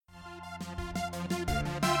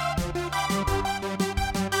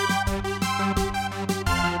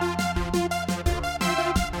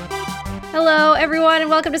everyone, and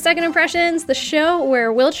welcome to Second Impressions, the show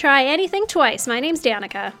where we'll try anything twice. My name's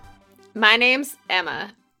Danica. My name's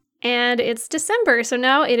Emma. And it's December, so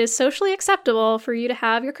now it is socially acceptable for you to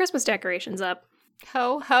have your Christmas decorations up.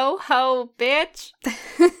 Ho, ho, ho, bitch.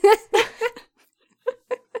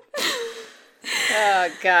 Oh,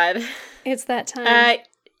 God. It's that time.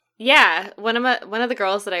 Yeah, one of the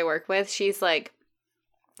girls that I work with, she's like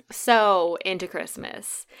so into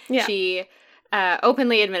Christmas. Yeah. She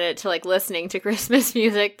openly admitted to like listening to Christmas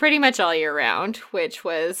music pretty much all year round, which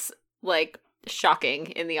was like shocking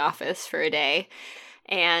in the office for a day.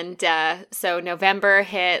 And so November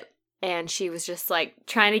hit, and she was just like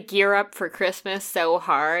trying to gear up for Christmas so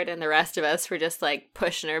hard, and the rest of us were just like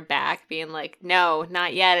pushing her back, being like, "No,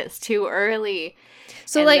 not yet. It's too early."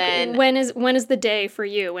 So, and like, then, when is the day for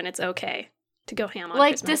you when it's okay to go ham on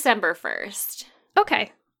like Christmas? December 1st.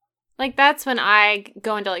 Okay. Like, that's when I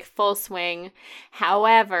go into, like, full swing.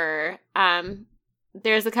 However,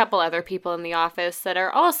 there's a couple other people in the office that are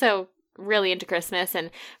also really into Christmas, and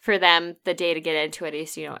for them, the day to get into it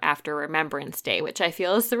is, after Remembrance Day, which I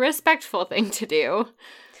feel is the respectful thing to do.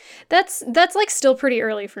 That's like, still pretty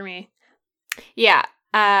early for me. Yeah,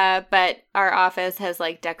 but our office has,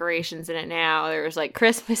 like, decorations in it now. There was, like,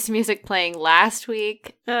 Christmas music playing last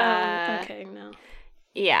week. Okay, no.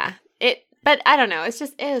 Yeah, But I don't know.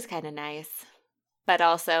 It was kind of nice. But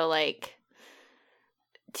also, like,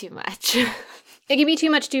 too much. It can be too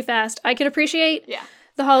much too fast. I can appreciate Yeah.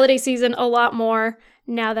 the holiday season a lot more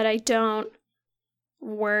now that I don't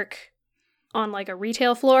work on, like, a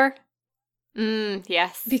retail floor.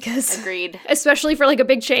 Yes. Because, agreed. Especially for, like, a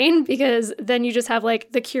big chain, because then you just have,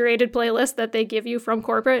 like, the curated playlist that they give you from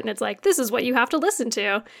corporate, and it's like, this is what you have to listen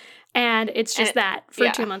to. And it's just that for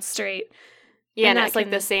 2 months straight. Yeah, and it's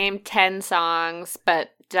like the same 10 songs,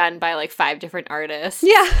 but done by like 5 different artists.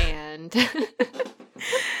 Yeah. And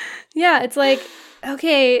yeah, it's like,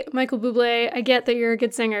 okay, Michael Bublé, I get that you're a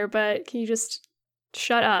good singer, but can you just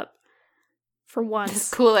shut up for once?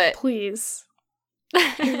 Just cool it. Please.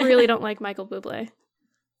 I really don't like Michael Bublé.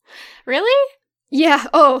 Really? Yeah.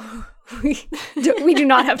 Oh, we do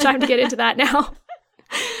not have time to get into that now.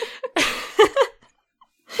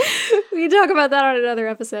 We can talk about that on another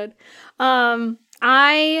episode.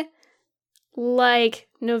 I like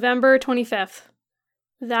November 25th.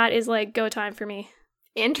 That is like go time for me.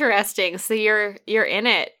 Interesting. So you're in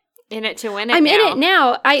it to win it. I'm now. in it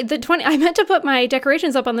now. I meant to put my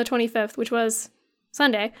decorations up on the 25th, which was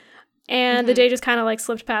Sunday, and the day just kind of like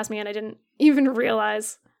slipped past me, and I didn't even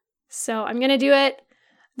realize. So I'm gonna do it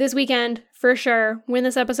this weekend for sure. When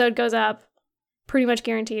this episode goes up, pretty much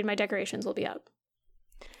guaranteed my decorations will be up.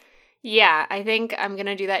 Yeah, I think I'm going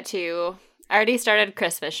to do that too. I already started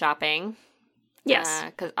Christmas shopping. Yes.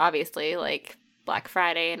 Because obviously, like, Black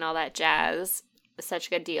Friday and all that jazz, such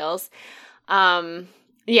good deals.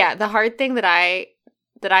 Yeah, the hard thing that I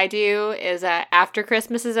do is after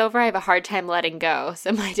Christmas is over, I have a hard time letting go.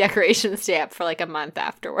 So my decorations stay up for like a month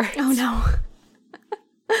afterwards. Oh,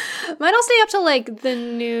 no. Mine will stay up till like the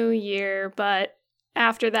new year, but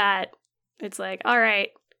after that, it's like, all right,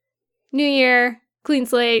 new year. Clean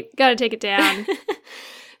slate, gotta take it down.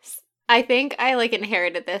 I think I, like,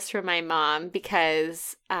 inherited this from my mom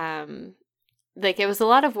because, like, it was a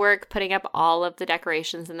lot of work putting up all of the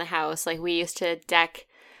decorations in the house. Like, we used to deck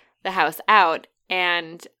the house out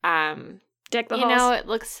and, deck the halls. It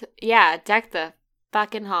looks, deck the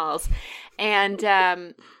fucking halls. And,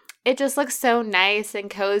 it just looks so nice and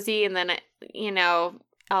cozy. And then,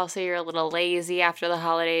 also you're a little lazy after the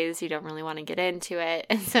holidays. You don't really want to get into it.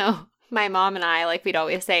 And so my mom and I, like, we'd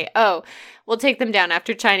always say, oh, we'll take them down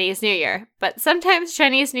after Chinese New Year. But sometimes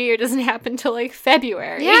Chinese New Year doesn't happen till, like,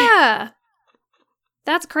 February. Yeah.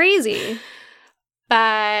 That's crazy. But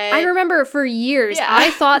I remember for years,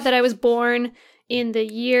 I thought that I was born in the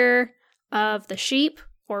year of the sheep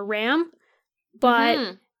or ram.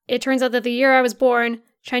 But it turns out that the year I was born,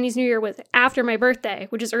 Chinese New Year was after my birthday,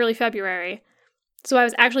 which is early February. So I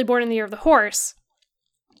was actually born in the year of the horse.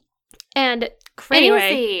 And crazy.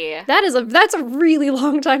 Anyway, that's a really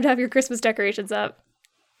long time to have your Christmas decorations up.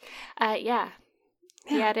 Yeah,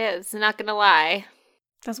 it is. I'm not gonna lie.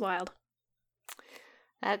 That's wild.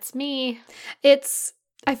 That's me.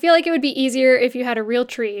 I feel like it would be easier if you had a real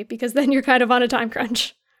tree, because then you're kind of on a time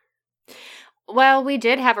crunch. Well, we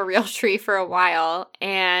did have a real tree for a while,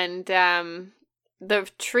 and the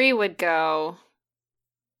tree would go,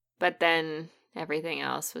 but then everything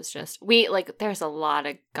else was just, there's a lot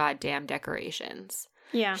of goddamn decorations.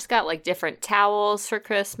 Yeah. Just got, like, different towels for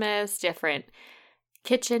Christmas, different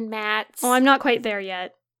kitchen mats. Oh, I'm not quite there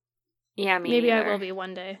yet. Yeah, me Maybe neither. I will be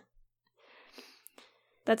one day.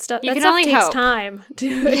 That stuff You that can stuff only takes hope. time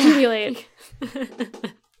to accumulate.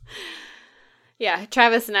 Yeah,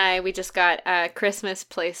 Travis and I, we just got Christmas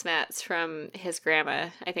placemats from his grandma.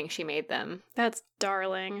 I think she made them. That's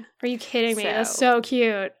darling. Are you kidding me? So- That's so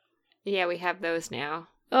cute. Yeah, we have those now.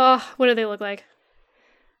 Oh, what do they look like?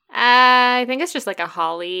 I think it's just like a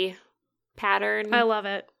holly pattern. I love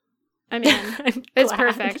it. I mean, I'm it's glad.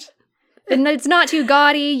 perfect. And it's not too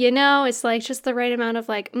gaudy, you know? It's like just the right amount of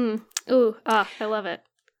like, I love it.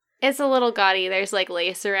 It's a little gaudy. There's like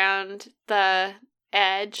lace around the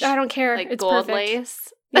edge. I don't care. Like It's gold perfect.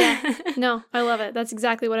 lace. Yeah. No, I love it. That's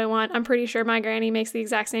exactly what I want. I'm pretty sure my granny makes the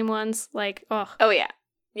exact same ones. Like, Oh, yeah.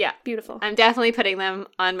 Yeah. beautiful. I'm definitely putting them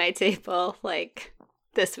on my table like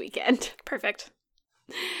this weekend. Perfect.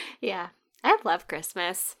 Yeah. I love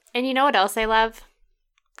Christmas. And you know what else I love?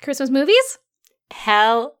 Christmas movies?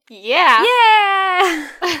 Hell yeah. Yeah!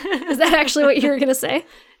 Is that actually what you were going to say?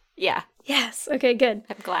 Yeah. Yes. Okay, good.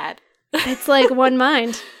 I'm glad. It's like one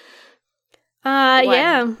mind.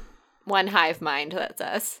 Yeah. One hive mind, that's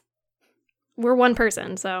us. We're one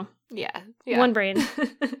person, so Yeah. one brain.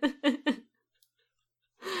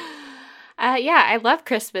 Yeah, I love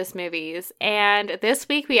Christmas movies. And this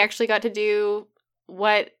week we actually got to do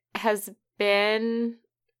what has been,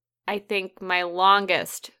 I think, my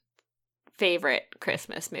longest favorite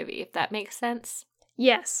Christmas movie, if that makes sense.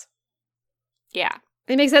 Yes. Yeah.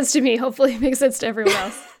 It makes sense to me. Hopefully it makes sense to everyone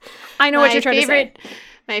else. I know what you're trying to say.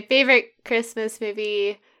 My favorite Christmas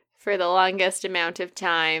movie for the longest amount of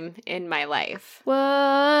time in my life.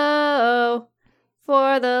 Whoa.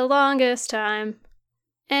 For the longest time,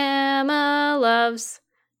 Emma loves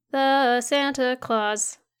the Santa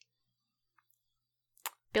Claus.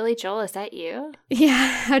 Billy Joel, is that you? Yeah,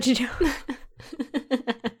 how'd you know?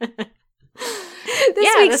 This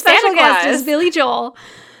Yeah, week's the special Santa guest Claus. is Billy Joel.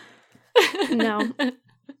 No.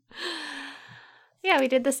 Yeah, we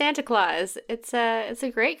did the Santa Claus. It's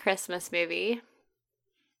a great Christmas movie.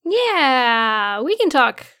 Yeah, we can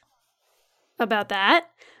talk about that.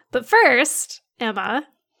 But first, Emma,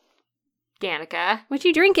 Danica. what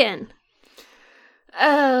you drinking?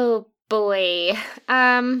 Oh boy.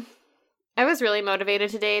 I was really motivated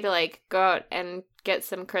today to like go out and get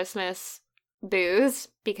some Christmas booze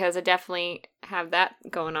because I definitely have that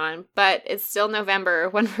going on. But it's still November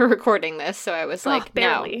when we're recording this, so I was like,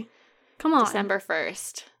 barely. no, Come on. December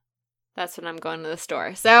 1st. That's when I'm going to the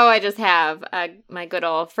store. So I just have my good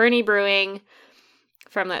old Fernie Brewing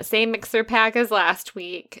from that same mixer pack as last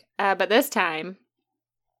week. But this time,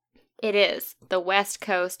 it is the West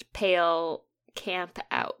Coast Pale Camp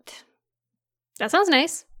Out. That sounds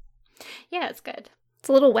nice. Yeah, it's good. It's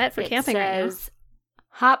a little wet for It camping right now. says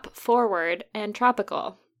hop forward and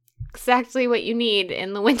tropical. Exactly what you need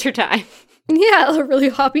in the wintertime. Yeah, a really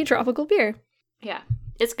hoppy tropical beer. Yeah,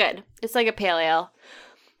 it's good. It's like a pale ale.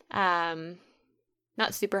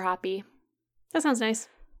 Not super hoppy. That sounds nice.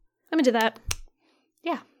 I'm into that.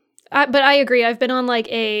 Yeah. But I agree. I've been on like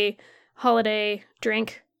a holiday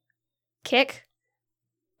drink kick.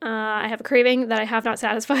 I have a craving that I have not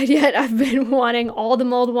satisfied yet. I've been wanting all the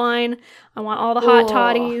mulled wine. I want all the hot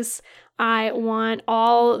toddies. I want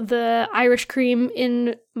all the Irish cream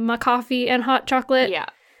in my coffee and hot chocolate. Yeah.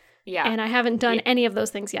 Yeah. And I haven't done any of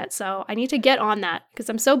those things yet. So I need to get on that because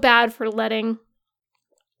I'm so bad for letting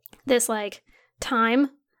this like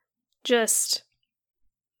time just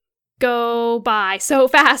go by so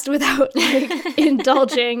fast without like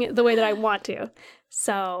indulging the way that I want to.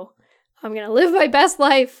 So I'm going to live my best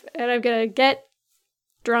life and I'm going to get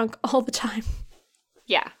drunk all the time.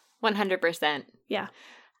 Yeah. 100%. Yeah.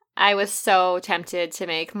 I was so tempted to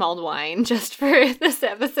make mulled wine just for this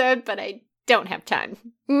episode, but I don't have time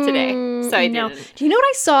today. So I no. didn't. Do you know what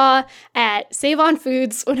I saw at Save On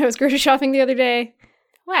Foods when I was grocery shopping the other day?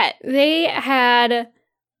 What? They had,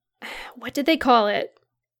 what did they call it?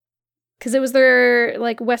 Because it was their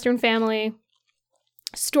like Western Family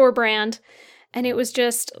store brand. And it was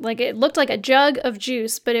just like, it looked like a jug of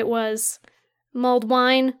juice, but it was mulled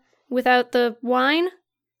wine without the wine.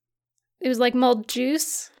 It was like mulled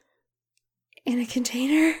juice in a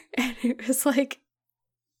container. And it was like,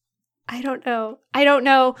 I don't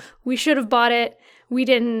know. We should have bought it. We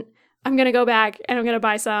didn't. I'm going to go back and I'm going to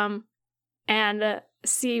buy some and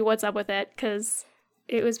see what's up with it. Because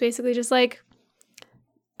it was basically just like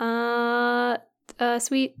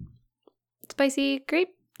sweet, spicy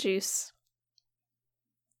grape juice.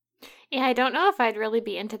 Yeah, I don't know if I'd really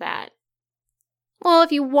be into that. Well,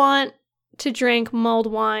 if you want to drink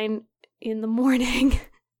mulled wine in the morning,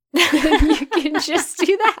 then you can just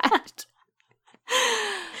do that.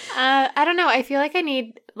 I don't know. I feel like I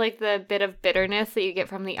need like the bit of bitterness that you get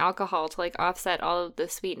from the alcohol to like offset all of the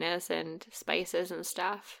sweetness and spices and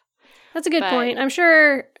stuff. That's a good point. I'm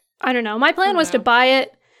sure, I don't know. My plan was to buy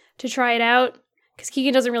it to try it out because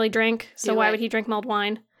Keegan doesn't really drink. So why would he drink mulled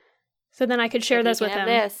wine? So then I could share this with him.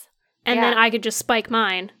 And then I could just spike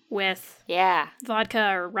mine with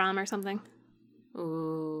vodka or rum or something.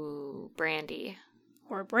 Ooh, brandy.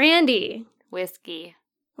 Or brandy. Whiskey.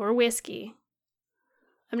 Or whiskey.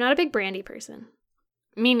 I'm not a big brandy person.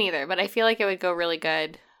 Me neither, but I feel like it would go really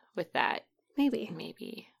good with that.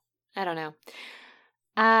 Maybe. I don't know.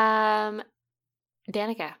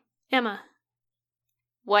 Danica. Emma.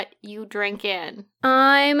 What you drinking?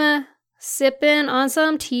 I'm sipping on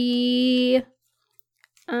some tea.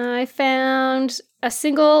 I found a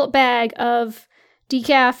single bag of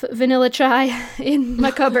decaf vanilla chai in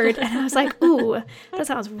my cupboard, and I was like, ooh, that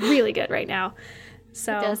sounds really good right now.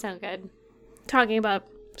 So it does sound good. Talking about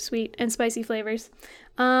sweet and spicy flavors.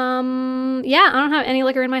 I don't have any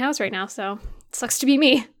liquor in my house right now, so it sucks to be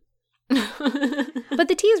me. But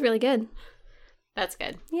the tea is really good. That's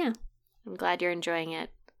good. Yeah. I'm glad you're enjoying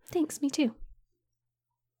it. Thanks, me too.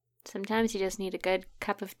 Sometimes you just need a good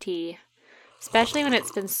cup of tea, especially when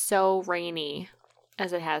it's been so rainy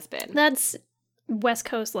as it has been. That's West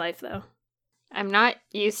Coast life, though. I'm not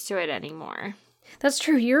used to it anymore. That's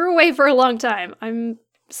true. You're away for a long time. I'm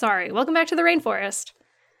sorry. Welcome back to the rainforest.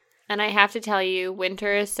 And I have to tell you,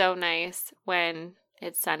 winter is so nice when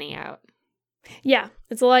it's sunny out. Yeah,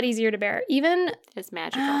 it's a lot easier to bear. Even it's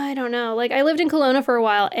magical. I don't know. Like, I lived in Kelowna for a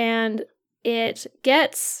while, and it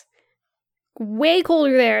gets way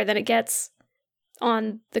colder there than it gets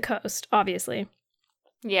on the coast, obviously.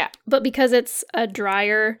 Yeah. But because it's a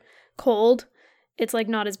drier cold, it's like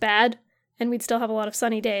not as bad, and we'd still have a lot of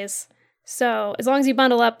sunny days. So as long as you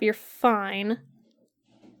bundle up, you're fine.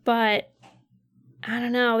 But I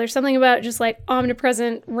don't know. There's something about just like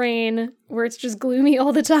omnipresent rain where it's just gloomy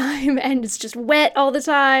all the time and it's just wet all the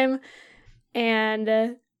time. And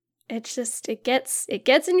it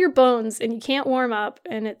gets in your bones and you can't warm up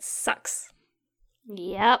and it sucks.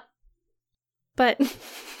 Yep. But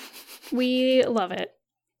we love it.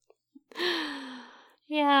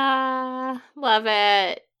 Yeah, love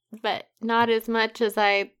it. But not as much as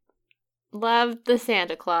I love the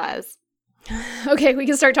Santa Claus. Okay, we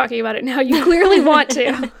can start talking about it now. You clearly want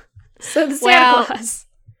to. So the Santa Claus.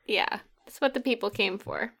 Yeah, that's what the people came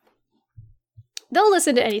for. They'll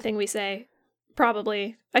listen to anything we say.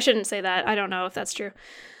 Probably. I shouldn't say that. I don't know if that's true.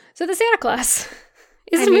 So the Santa Claus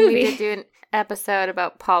is a movie. We did do an episode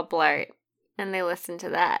about Paul Blart, and they listened to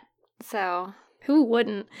that. So who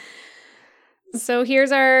wouldn't? So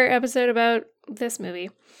here's our episode about this movie.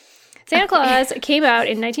 Santa Claus came out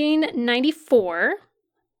in 1994.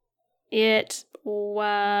 It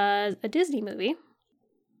was a Disney movie.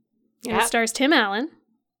 And it stars Tim Allen.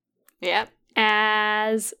 Yep.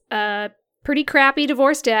 As a pretty crappy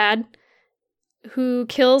divorced dad who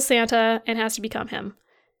kills Santa and has to become him.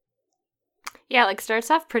 Yeah, like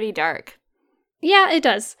starts off pretty dark. Yeah, it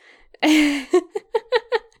does.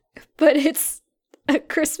 But it's a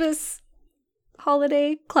Christmas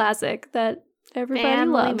holiday classic that everybody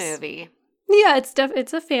loves. Family movie. Yeah,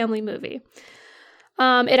 it's a family movie.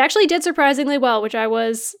 It actually did surprisingly well, which I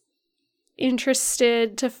was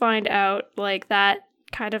interested to find out. Like, that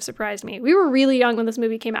kind of surprised me. We were really young when this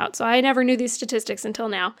movie came out, so I never knew these statistics until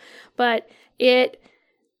now. But it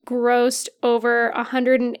grossed over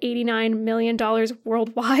 $189 million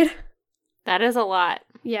worldwide. That is a lot.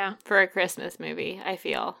 Yeah. For a Christmas movie, I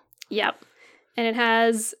feel. Yep. And it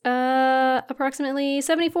has approximately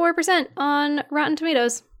 74% on Rotten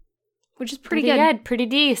Tomatoes, which is pretty good. Pretty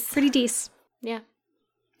decent. Pretty decent. Yeah.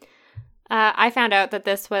 I found out that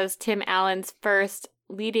this was Tim Allen's first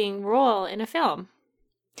leading role in a film.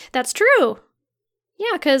 That's true.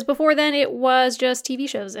 Yeah, because before then it was just TV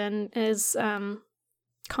shows and his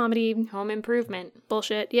comedy. Home Improvement.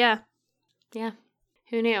 Bullshit, yeah. Yeah.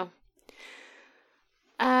 Who knew?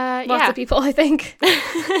 Lots of people, I think.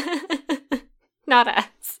 Not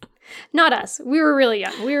us. Not us. We were really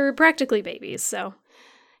young. We were practically babies, so.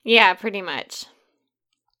 Yeah, pretty much.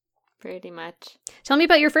 Pretty much. Tell me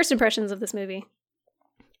about your first impressions of this movie.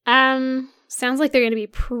 Sounds like they're going to be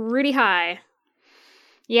pretty high.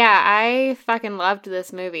 Yeah, I fucking loved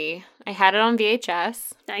this movie. I had it on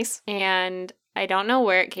VHS. Nice. And I don't know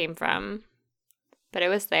where it came from, but it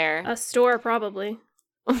was there. A store, probably.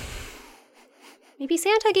 Maybe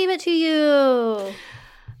Santa gave it to you.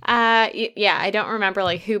 Yeah, I don't remember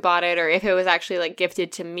like who bought it or if it was actually like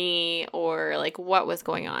gifted to me or like what was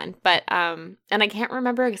going on. But and I can't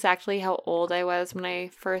remember exactly how old I was when I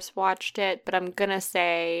first watched it, but I'm gonna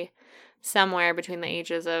say somewhere between the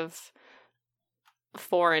ages of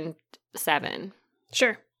 4 and 7.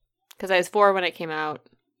 Sure. Because I was 4 when it came out.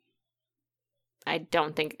 I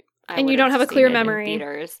don't think and you don't have a clear memory.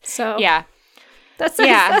 Theaters. So yeah. That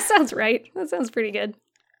sounds right. That sounds pretty good.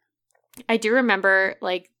 I do remember,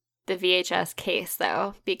 like, the VHS case,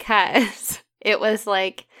 though, because it was,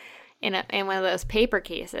 like, in one of those paper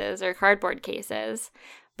cases or cardboard cases.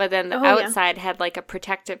 But then the outside had, like, a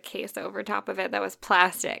protective case over top of it that was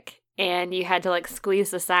plastic. And you had to, like,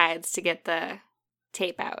 squeeze the sides to get the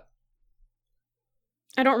tape out.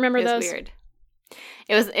 I don't remember those. It was weird.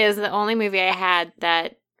 It was the only movie I had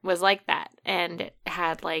that was like that. And it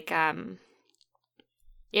had, like,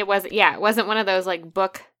 it wasn't one of those, like,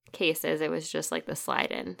 book cases. It was just, like, the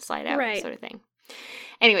slide in, slide out sort of thing.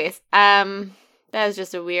 Anyways, that was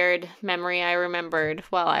just a weird memory I remembered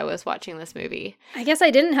while I was watching this movie. I guess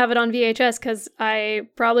I didn't have it on VHS because I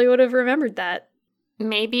probably would have remembered that.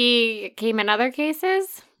 Maybe it came in other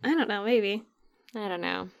cases? I don't know, maybe. I don't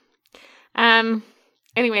know.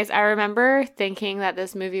 Anyways, I remember thinking that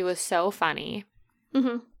this movie was so funny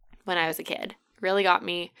when I was a kid. It really got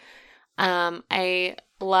me. I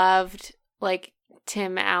loved, like,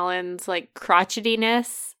 Tim Allen's, like,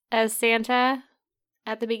 crotchetiness as Santa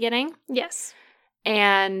at the beginning. Yes.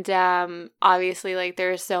 And obviously, like,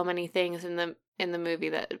 there's so many things in the movie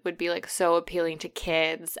that would be, like, so appealing to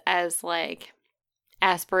kids as, like,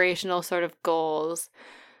 aspirational sort of goals.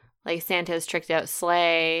 Like, Santa's tricked out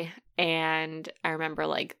sleigh. And I remember,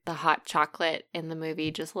 like, the hot chocolate in the movie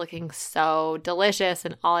just looking so delicious.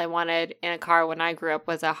 And all I wanted in a car when I grew up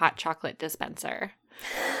was a hot chocolate dispenser.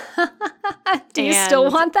 Do you still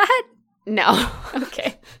want that? No.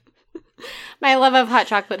 Okay. My love of hot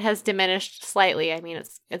chocolate has diminished slightly. I mean,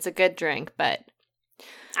 it's a good drink, but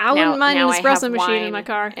I wouldn't mind an espresso machine in my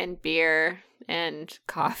car. And beer and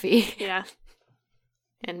coffee. Yeah.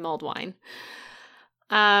 And mulled wine.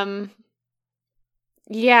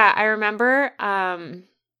 Yeah, I remember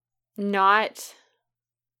not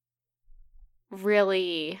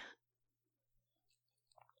really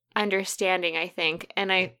understanding, I think.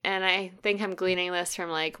 And I think I'm gleaning this from,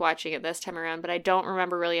 like, watching it this time around, but I don't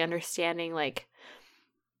remember really understanding, like,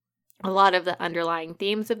 a lot of the underlying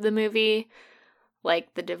themes of the movie,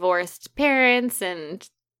 like the divorced parents, and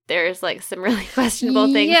there's, like, some really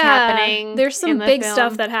questionable things happening. There's some big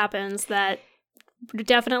stuff that happens that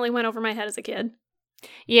definitely went over my head as a kid.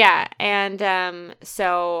 Yeah, and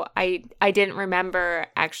so I didn't remember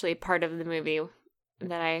actually part of the movie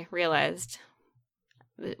that I realized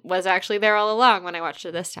was actually there all along when I watched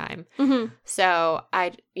it this time. Mm-hmm. So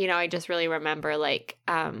I just really remember, like,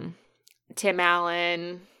 Tim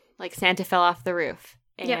Allen, like, Santa fell off the roof.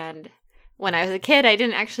 And when I was a kid, I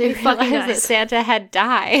didn't actually realize that Santa had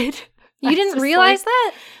died. You didn't realize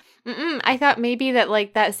that? I thought maybe that,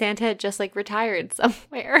 like, that Santa had just, like, retired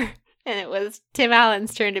somewhere. And it was Tim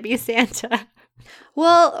Allen's turn to be Santa.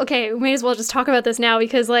 Well, okay, we may as well just talk about this now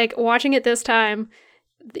because, like, watching it this time,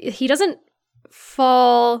 he doesn't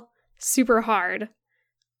fall super hard.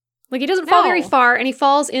 Like, he doesn't fall very far, and he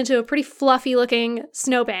falls into a pretty fluffy-looking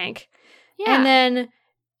snowbank. Yeah. And then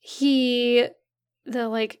you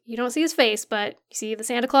don't see his face, but you see the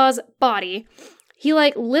Santa Claus body. He,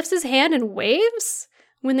 like, lifts his hand and waves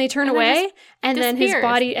when they turn away, and then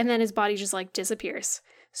his body just, like, disappears.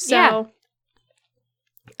 So,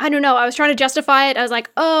 I don't know. I was trying to justify it. I was like,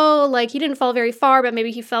 oh, like, he didn't fall very far, but maybe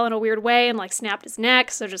he fell in a weird way and, like, snapped his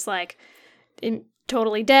neck. So just, like,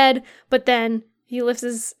 totally dead. But then he lifts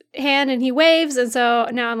his hand and he waves. And so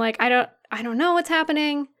now I'm like, I don't know what's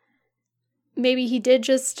happening. Maybe he did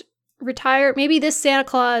just retire. Maybe this Santa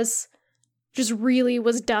Claus just really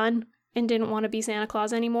was done and didn't want to be Santa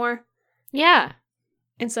Claus anymore. Yeah.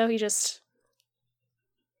 And so he just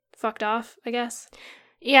fucked off, I guess.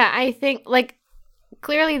 Yeah, I think, like,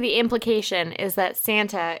 clearly the implication is that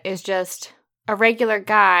Santa is just a regular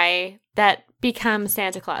guy that becomes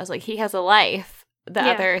Santa Claus. Like, he has a life the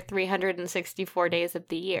other 364 days of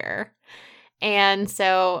the year. And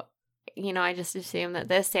so, I just assume that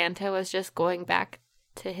this Santa was just going back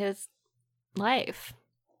to his life.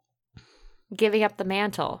 Giving up the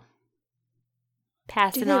mantle.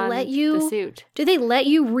 Passing on the suit. Do they let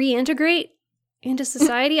you reintegrate into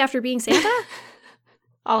society after being Santa?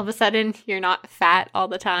 All of a sudden, you're not fat all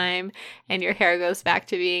the time, and your hair goes back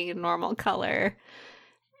to being a normal color.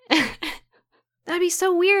 That'd be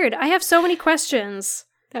so weird. I have so many questions.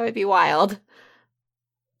 That would be wild.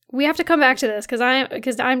 We have to come back to this, because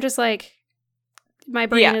I'm just, like, my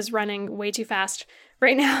brain is running way too fast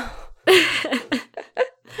right now.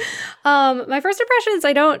 My first impression is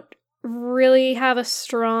I don't really have a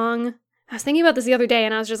strong I was thinking about this the other day,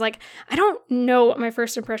 and I was just like, I don't know what my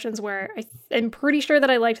first impressions were. I'm pretty sure that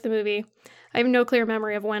I liked the movie. I have no clear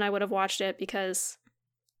memory of when I would have watched it because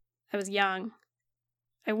I was young.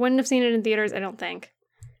 I wouldn't have seen it in theaters, I don't think.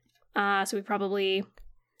 So we probably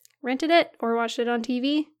rented it or watched it on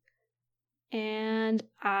TV. And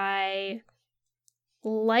I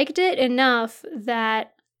liked it enough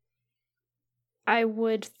that I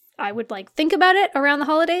would like think about it around the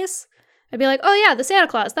holidays. I'd be like, oh yeah, The Santa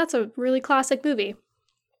Claus, that's a really classic movie.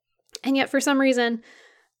 And yet for some reason,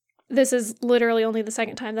 this is literally only the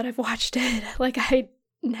second time that I've watched it. Like, I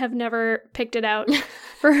have never picked it out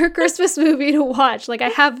for a Christmas movie to watch. Like, I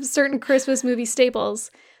have certain Christmas movie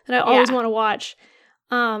staples that I always want to watch.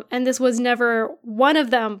 And this was never one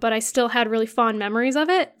of them, but I still had really fond memories of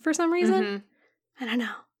it for some reason. Mm-hmm. I don't know.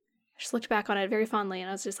 I just looked back on it very fondly, and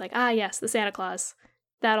I was just like, ah, yes, The Santa Claus.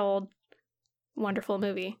 That old, wonderful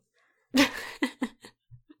movie.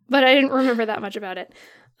 But I didn't remember that much about it.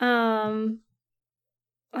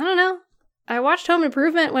 I don't know. I watched Home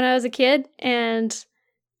Improvement when I was a kid, and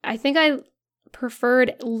I think I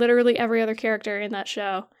preferred literally every other character in that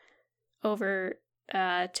show over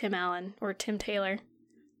Tim Allen or Tim Taylor.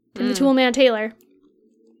 Tim the Toolman Taylor.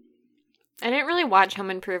 I didn't really watch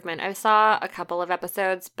Home Improvement. I saw a couple of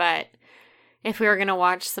episodes, but if we were going to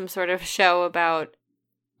watch some sort of show about,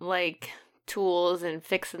 like, tools and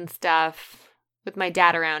fixing stuff with my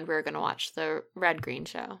dad around, we were going to watch the Red Green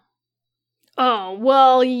Show. Oh,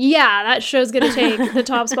 well, yeah, that show's going to take the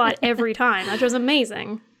top spot every time. That show's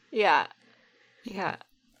amazing. Yeah. Yeah.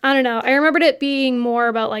 I don't know. I remembered it being more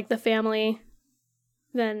about, like, the family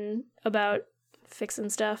than about fixing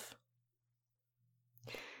stuff.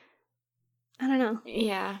 I don't know.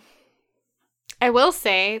 Yeah. I will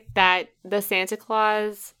say that the Santa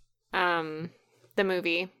Claus, the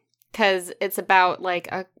movie, because it's about,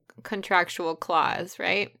 like, a contractual clause,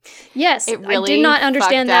 right? Yes. It really I did not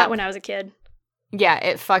understand that when I was a kid. Yeah,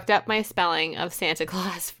 it fucked up my spelling of Santa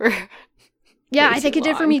Claus for yeah, I think it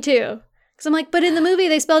did for me too. Because I'm like, but in the movie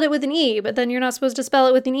they spelled it with an E, but then you're not supposed to spell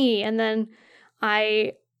it with an E. And then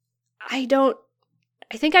I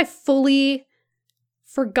think I fully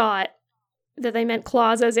forgot that they meant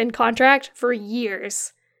clause as in contract for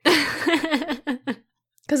years.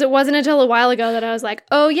 Because it wasn't until a while ago that I was like,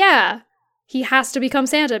 oh yeah, he has to become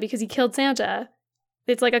Santa because he killed Santa.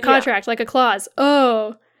 It's like a contract, like a clause.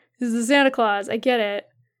 Oh, this is Santa Claus. I get it.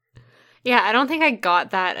 Yeah, I don't think I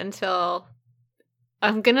got that until,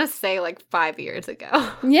 I'm gonna say, like 5 years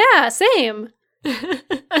ago. Yeah, same.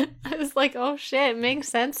 I was like, oh shit, it makes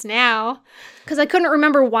sense now. Because I couldn't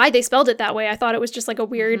remember why they spelled it that way. I thought it was just like a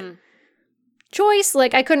weird choice.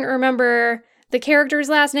 Like, I couldn't remember the character's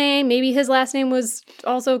last name. Maybe his last name was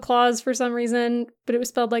also Claus for some reason, but it was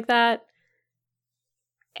spelled like that.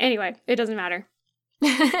 Anyway, it doesn't matter.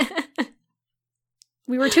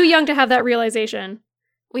 We were too young to have that realization.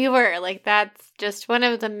 We were. Like, that's just one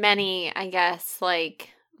of the many, I guess, like,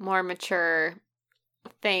 more mature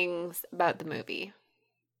things about the movie.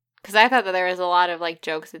 Because I thought that there was a lot of, like,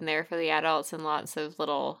 jokes in there for the adults and lots of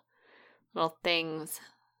little things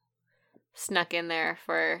snuck in there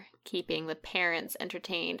for keeping the parents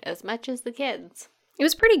entertained as much as the kids. It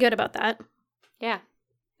was pretty good about that. Yeah.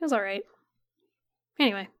 It was all right.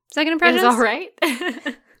 Anyway, second impressions? It was all right?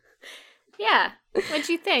 Yeah. What'd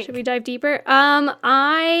you think? Should we dive deeper?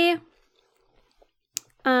 I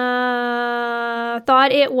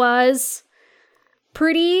thought it was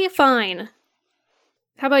pretty fine.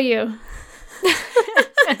 How about you?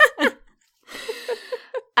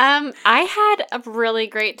 I had a really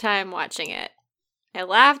great time watching it. I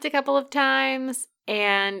laughed a couple of times,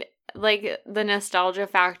 and, like, the nostalgia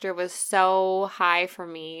factor was so high for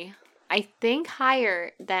me. I think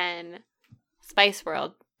higher than Spice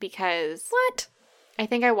World, because... What? I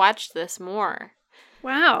think I watched this more.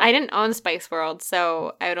 Wow. I didn't own Spice World,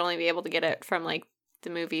 so I would only be able to get it from, like, the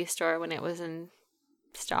movie store when it was in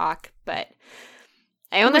stock, but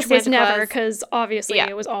I own the Santa Claus. Which was never, because obviously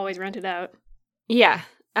it was always rented out. Yeah,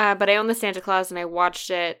 but I own the Santa Claus, and I watched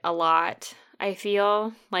it a lot, I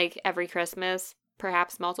feel, like, every Christmas,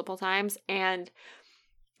 perhaps multiple times, and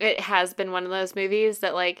it has been one of those movies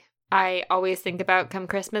that, like, I always think about come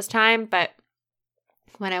Christmas time, but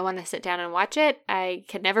when I want to sit down and watch it, I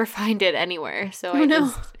can never find it anywhere. So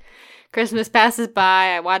Christmas passes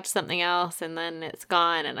by, I watch something else, and then it's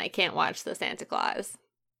gone, and I can't watch the Santa Claus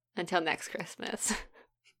until next Christmas.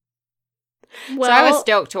 Well, so I was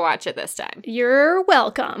stoked to watch it this time. You're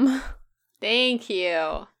welcome. Thank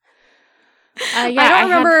you. I don't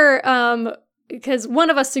remember, because one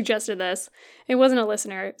of us suggested this. It wasn't a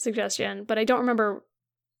listener suggestion, but I don't remember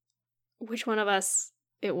which one of us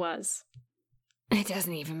it was. It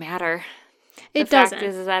doesn't even matter. It doesn't. doesn't. The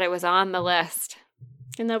fact is that it was on the list.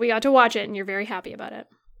 And that we got to watch it, and you're very happy about it.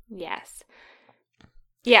 Yes.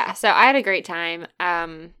 Yeah, so I had a great time.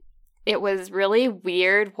 It was really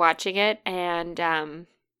weird watching it, and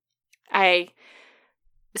I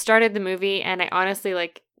started the movie, and I honestly,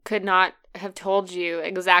 like, could not have told you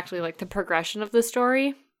exactly, like, the progression of the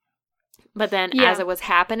story. But then as it was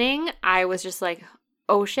happening, I was just like,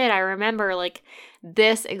 oh shit, I remember, like,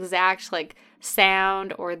 this exact, like,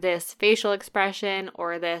 sound or this facial expression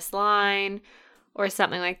or this line or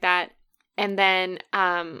something like that. And then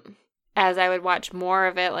as I would watch more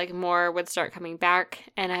of it, like, more would start coming back,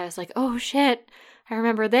 and I was like, oh shit, I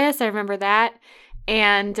remember this, I remember that.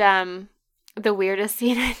 And the weirdest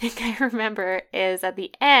scene I think I remember is at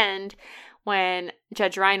the end when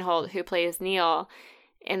Judge Reinhold, who plays Neil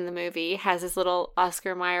in the movie, has this little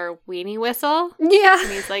Oscar Mayer weenie whistle. Yeah.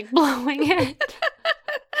 And he's, like, blowing it.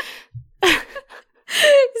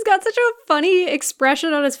 He's got such a funny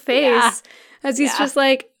expression on his face as he's just,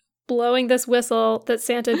 like, blowing this whistle that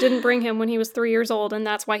Santa didn't bring him when he was 3 years old, and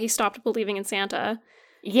that's why he stopped believing in Santa.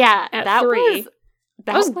 Yeah, at 3.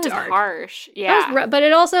 That was dark. Harsh. Yeah. But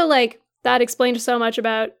it also, like, that explained so much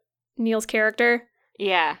about Neil's character.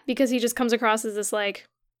 Yeah. Because he just comes across as this, like,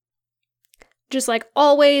 just, like,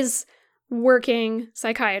 always working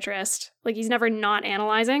psychiatrist. Like, he's never not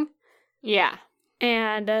analyzing. Yeah.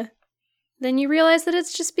 And then you realize that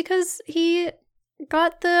it's just because he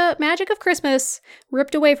got the magic of Christmas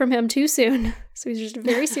ripped away from him too soon. So he's just a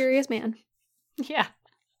very serious man. Yeah.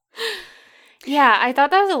 Yeah, I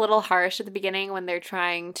thought that was a little harsh at the beginning when they're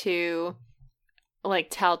trying to, like,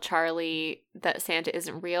 tell Charlie that Santa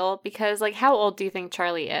isn't real, because, like, how old do you think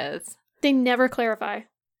Charlie is? They never clarify.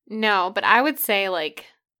 No, but I would say, like,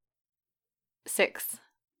 6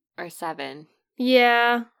 or 7.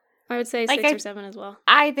 Yeah, I would say like 6 or 7 as well.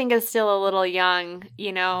 I think it's still a little young,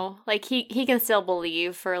 you know? Like, he can still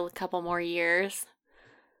believe for a couple more years.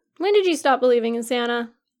 When did you stop believing in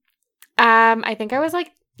Santa? I think I was,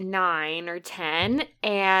 like, 9 or 10,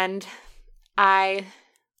 and I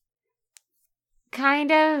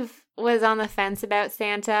kind of was on the fence about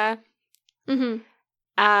Santa. Mm-hmm.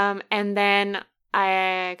 And then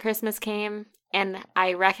Christmas came, and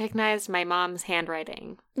I recognized my mom's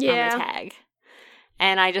handwriting on the tag.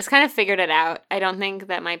 And I just kind of figured it out. I don't think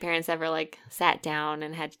that my parents ever, like, sat down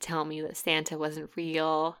and had to tell me that Santa wasn't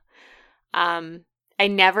real. I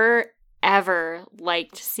never, ever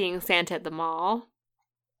liked seeing Santa at the mall.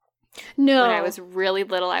 No. When I was really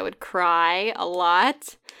little, I would cry a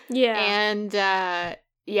lot. Yeah. And,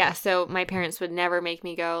 so my parents would never make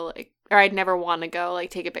me go, like, or I'd never want to go, like,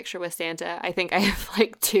 take a picture with Santa. I think I have,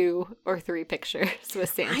 like, 2 or 3 pictures with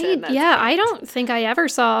Santa. I don't think I ever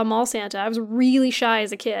saw a mall Santa. I was really shy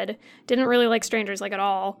as a kid. Didn't really like strangers, like, at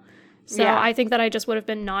all. So I think that I just would have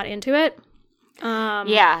been not into it.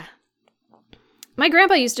 Yeah. My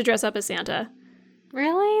grandpa used to dress up as Santa.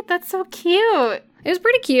 Really? That's so cute. It was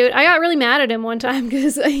pretty cute. I got really mad at him one time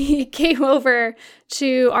because he came over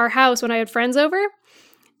to our house when I had friends over.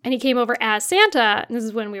 And he came over as Santa. And this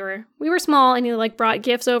is when we were small, and he, like, brought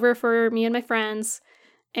gifts over for me and my friends.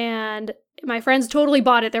 And my friends totally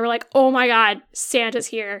bought it. They were like, oh my God, Santa's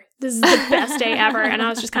here. This is the best day ever. And I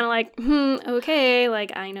was just kind of like, okay,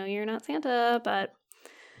 like, I know you're not Santa, but...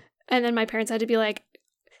 And then my parents had to be like,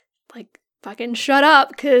 fucking shut up,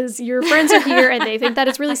 because your friends are here and they think that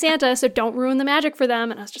it's really Santa, so don't ruin the magic for them.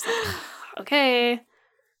 And I was just like, okay.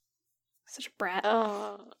 Such a brat.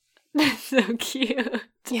 Oh, that's so cute.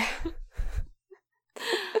 Yeah.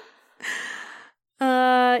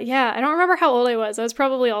 I don't remember how old I was. I was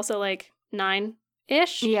probably also, like,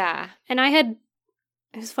 9-ish. Yeah. And it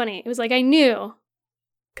was funny. It was like I knew,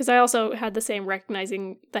 because I also had the same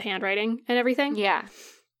recognizing the handwriting and everything. Yeah.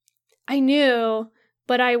 I knew,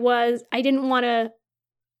 but I didn't want to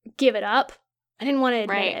give it up. I didn't want to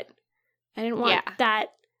admit it. I didn't want that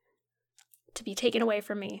to be taken away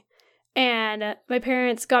from me. And my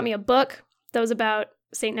parents got me a book that was about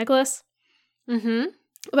St. Nicholas. Mm-hmm.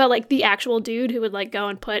 About, like, the actual dude who would, like, go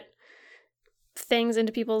and put things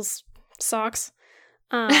into people's socks.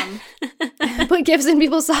 Put gifts in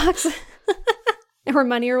people's socks. Or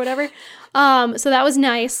money or whatever. So that was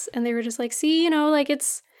nice. And they were just like, see, you know, like,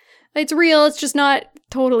 it's real. It's just not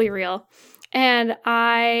totally real. And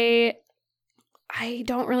I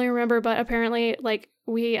don't really remember, but apparently, like,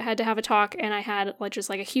 we had to have a talk, and I had, like, just,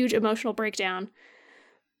 like, a huge emotional breakdown.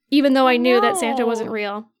 Even though I knew that Santa wasn't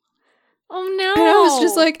real. Oh, no. And I was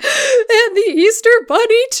just like, and the Easter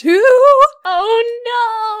Bunny, too?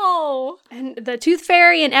 Oh, no. And the Tooth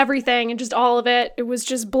Fairy and everything, and just all of it. It was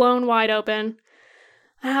just blown wide open.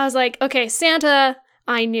 And I was like, okay, Santa,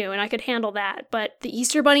 I knew and I could handle that. But the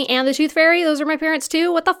Easter Bunny and the Tooth Fairy, those are my parents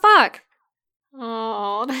too. What the fuck?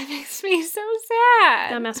 Oh, that makes me so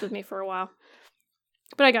sad. That messed with me for a while.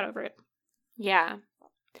 But I got over it. Yeah.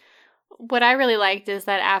 What I really liked is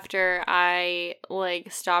that after I,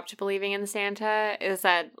 like, stopped believing in Santa, is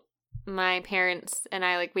that my parents and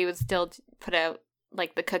I, like, we would still put out,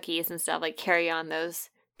 like, the cookies and stuff, like, carry on those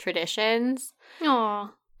traditions.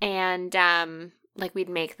 Aw. And, like, we'd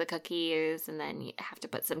make the cookies, and then you have to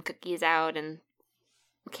put some cookies out and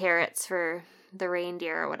carrots for the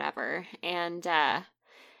reindeer or whatever. And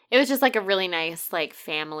it was just, like, a really nice, like,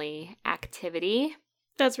 family activity.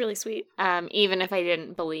 That's really sweet. Even if I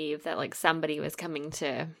didn't believe that, like, somebody was coming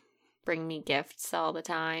to bring me gifts all the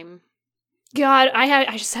time. God,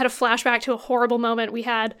 I just had a flashback to a horrible moment we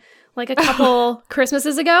had, like, a couple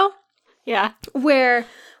Christmases ago. Yeah. Where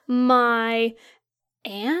my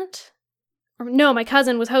my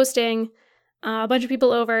cousin was hosting a bunch of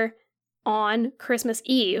people over on Christmas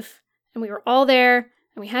Eve. And we were all there,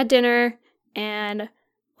 and we had dinner, and,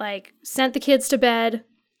 like, sent the kids to bed.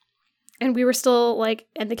 And we were still, like,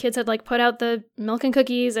 and the kids had, like, put out the milk and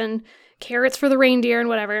cookies and carrots for the reindeer and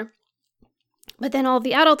whatever. But then all of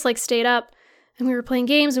the adults, like, stayed up, and we were playing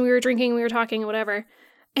games, and we were drinking, and we were talking and whatever.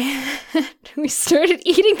 And we started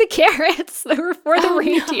eating the carrots that were for the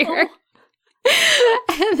reindeer. No.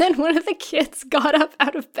 And then one of the kids got up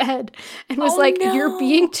out of bed and was like, no. You're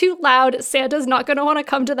being too loud. Santa's not going to want to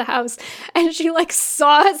come to the house. And she, like,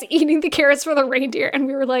 saw us eating the carrots for the reindeer. And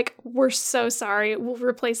we were like, we're so sorry. We'll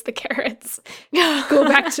replace the carrots. Go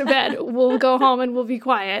back to bed. We'll go home and we'll be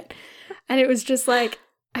quiet. And it was just like,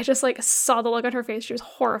 I just, like, saw the look on her face. She was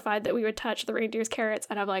horrified that we would touch the reindeer's carrots.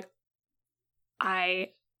 And I'm like, I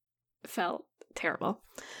felt terrible.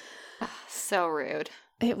 So rude.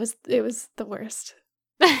 It was the worst.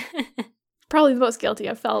 Probably the most guilty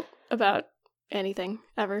I've felt about anything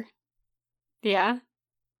ever. Yeah?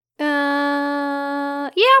 Yeah,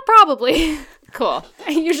 probably. Cool.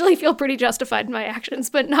 I usually feel pretty justified in my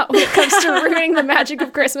actions, but not when it comes to ruining the magic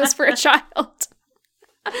of Christmas for a child.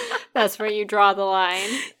 That's where you draw the line.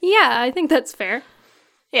 Yeah, I think that's fair.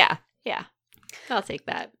 Yeah. I'll take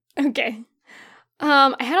that. Okay.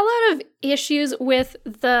 I had a lot of issues with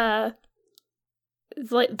the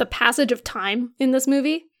passage of time in this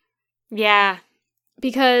movie. Yeah.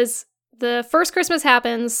 Because the first Christmas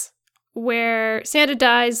happens where Santa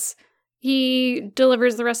dies, he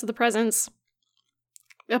delivers the rest of the presents,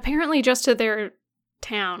 apparently just to their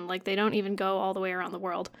town. Like, they don't even go all the way around the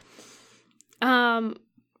world. And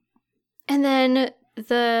then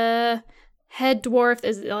the head dwarf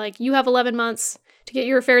is like, you have 11 months to get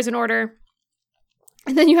your affairs in order,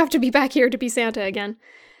 and then you have to be back here to be Santa again.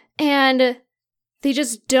 And they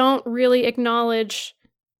just don't really acknowledge,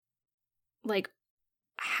 like,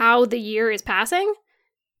 how the year is passing.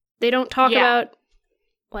 They don't talk about,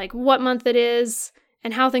 like, what month it is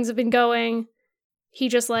and how things have been going. He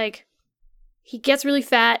just, like, he gets really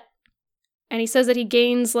fat, and he says that he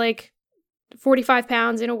gains, like, 45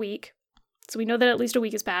 pounds in a week. So we know that at least a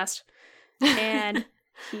week has passed. And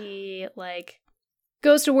he, like,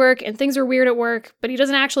 goes to work, and things are weird at work, but he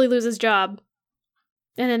doesn't actually lose his job.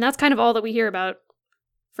 And then that's kind of all that we hear about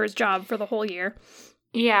for his job for the whole year.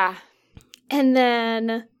 Yeah. And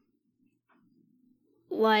then,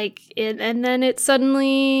 like, and then it's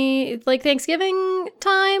suddenly, like, Thanksgiving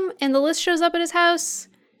time, and the list shows up at his house,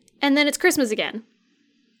 and then it's Christmas again.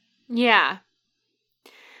 Yeah.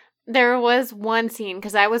 There was one scene,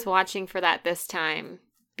 because I was watching for that this time,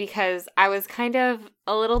 because I was kind of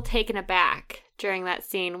a little taken aback during that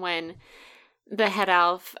scene when the head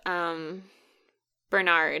elf,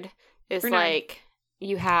 Bernard, is like,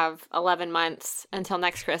 you have 11 months until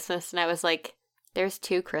next Christmas. And I was like, there's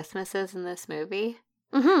 2 Christmases in this movie?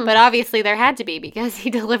 Mm-hmm. But obviously there had to be, because he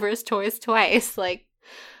delivers toys twice. Like,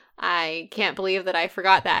 I can't believe that I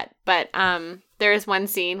forgot that. But there is one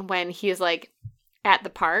scene when he's, like, at the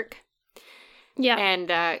park. Yeah.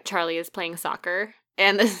 And Charlie is playing soccer.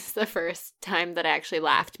 And this is the first time that I actually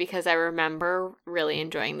laughed, because I remember really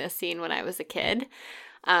enjoying this scene when I was a kid.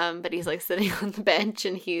 But he's, like, sitting on the bench,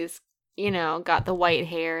 and he's, you know, got the white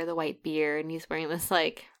hair, the white beard, and he's wearing this,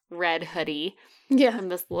 like, red hoodie. Yeah.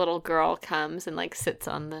 And this little girl comes and, like, sits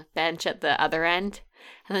on the bench at the other end,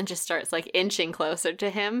 and then just starts, like, inching closer to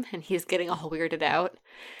him, and he's getting all weirded out.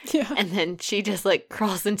 Yeah. And then she just, like,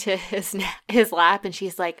 crawls into his lap, and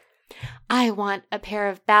she's like, I want a pair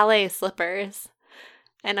of ballet slippers.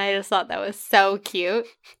 And I just thought that was so cute.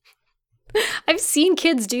 I've seen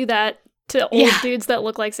kids do that to old dudes that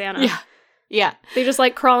look like Santa. Yeah. Yeah. They just,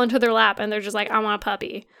 like, crawl into their lap, and they're just like, I want a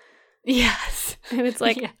puppy. Yes. And it's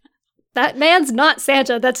like, that man's not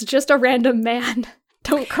Santa. That's just a random man.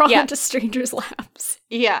 Don't crawl into strangers' laps.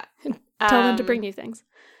 Yeah. Tell them to bring you things.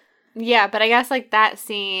 Yeah, but I guess, like, that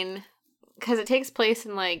scene, because it takes place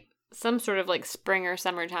in, like, some sort of, like, spring or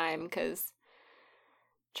summertime, because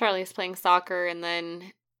Charlie's playing soccer, and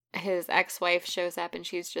then his ex-wife shows up, and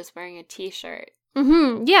she's just wearing a t-shirt.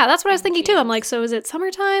 Mm-hmm. Yeah, that's what I was thinking, too. I'm like, so is it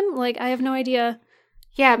summertime? Like, I have no idea.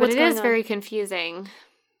 Yeah, but it is very confusing.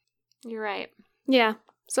 You're right. Yeah.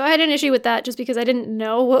 So I had an issue with that just because I didn't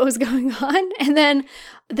know what was going on. And then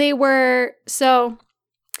they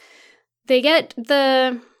get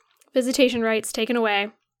the visitation rights taken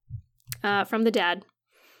away from the dad.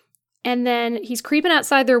 And then he's creeping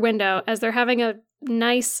outside their window as they're having a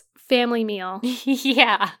nice family meal.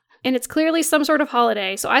 Yeah. And it's clearly some sort of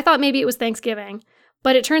holiday. So I thought maybe it was Thanksgiving.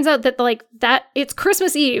 But it turns out that, like, that it's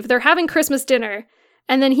Christmas Eve. They're having Christmas dinner.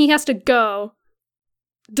 And then he has to go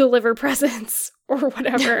deliver presents or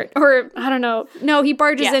whatever. Or, I don't know. No, he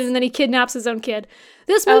barges in and then he kidnaps his own kid.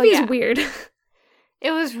 This movie is weird.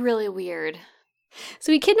 It was really weird.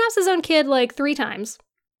 So he kidnaps his own kid, like, 3 times.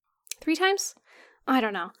 3 times? I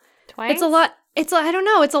don't know. Twice? It's a lot. I don't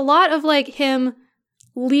know. It's a lot of, like, him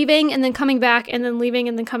leaving and then coming back and then leaving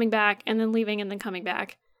and then coming back and then leaving and then coming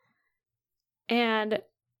back. And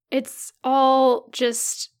it's all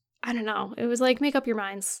just, I don't know. It was like, make up your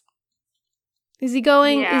minds. Is he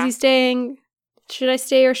going? Yeah. Is he staying? Should I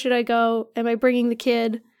stay or should I go? Am I bringing the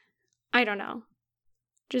kid? I don't know.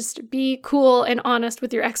 Just be cool and honest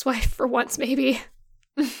with your ex-wife for once, maybe.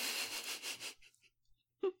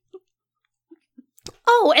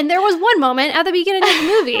 Oh, and there was one moment at the beginning of the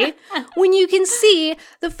movie when you can see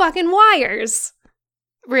the fucking wires.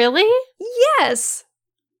 Really? Yes.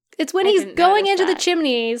 It's when he's going into the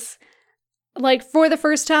chimneys, like, for the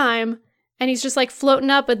first time, and he's just, like, floating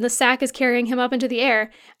up, and the sack is carrying him up into the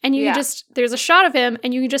air. And you there's a shot of him,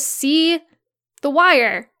 and you can just see the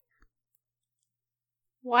wire.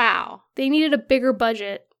 Wow. They needed a bigger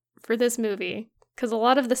budget for this movie, because a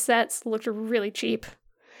lot of the sets looked really cheap.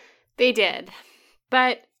 They did.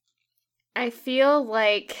 But I feel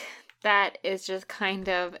like that is just kind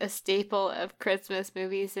of a staple of Christmas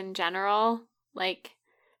movies in general. Like,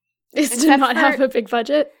 is to not have a big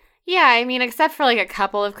budget? Yeah, I mean, except for, like, a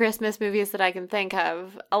couple of Christmas movies that I can think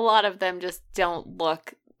of, a lot of them just don't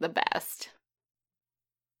look the best.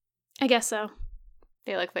 I guess so.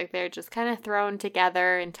 They look like they're just kind of thrown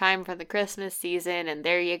together in time for the Christmas season, and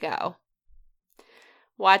there you go.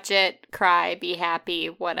 Watch it, cry, be happy,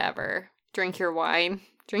 whatever. Drink your wine.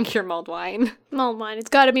 Drink your mulled wine. Mulled wine. It's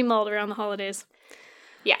got to be mulled around the holidays.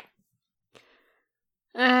 Yeah.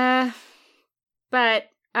 But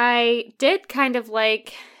I did kind of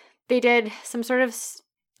like, they did some sort of,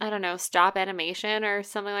 I don't know, stop animation or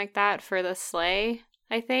something like that for the sleigh,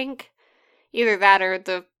 I think. Either that or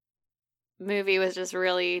the movie was just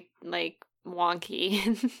really, like,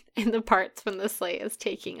 wonky in the parts when the sleigh is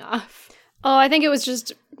taking off. Oh, I think it was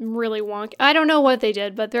just really wonky. I don't know what they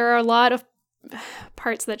did, but there are a lot of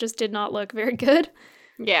parts that just did not look very good.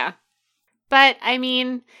 Yeah. But, I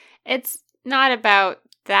mean, it's not about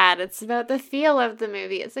that. It's about the feel of the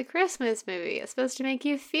movie. It's a Christmas movie. It's supposed to make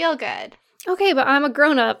you feel good. Okay, but I'm a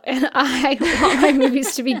grown-up, and I want my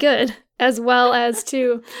movies to be good, as well as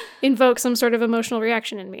to invoke some sort of emotional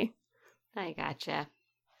reaction in me. I gotcha.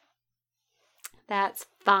 That's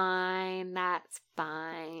fine. That's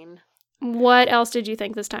fine. What else did you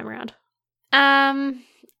think this time around?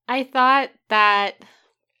 I thought that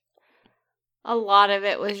a lot of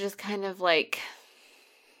it was just kind of like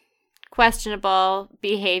questionable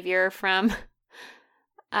behavior from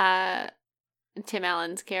Tim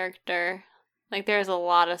Allen's character. Like, there's a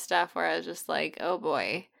lot of stuff where I was just like, oh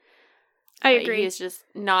boy. I agree. He's just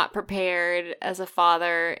not prepared as a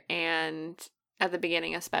father, and at the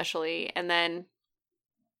beginning especially. And then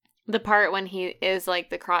the part when he is, like,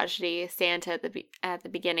 the crotchety Santa at the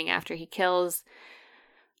beginning after he kills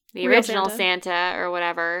the original Santa or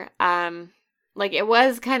whatever, like, it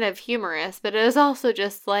was kind of humorous, but it was also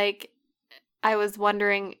just, like, I was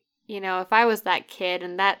wondering, you know, if I was that kid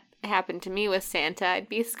and that happened to me with Santa, I'd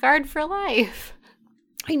be scarred for life.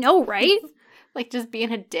 I know, right? Like, just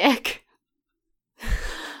being a dick.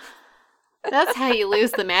 That's how you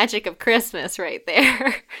lose the magic of Christmas right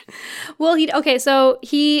there. Well, so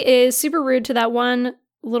he is super rude to that one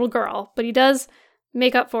little girl, but he does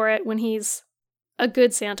make up for it when he's a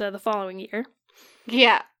good Santa the following year.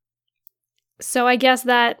 Yeah. So I guess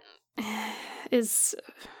that is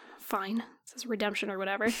fine. It says redemption or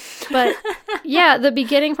whatever. But yeah, the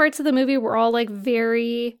beginning parts of the movie were all, like,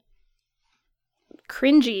 very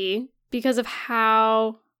cringy because of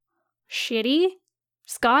how shitty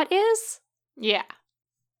Scott is. Yeah.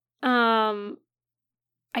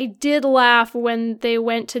 I did laugh when they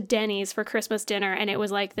went to Denny's for Christmas dinner and it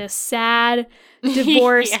was like this sad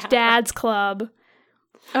divorced dads club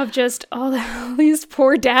of just all these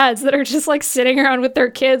poor dads that are just like sitting around with their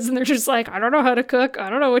kids and they're just like, I don't know how to cook. I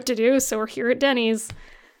don't know what to do. So we're here at Denny's.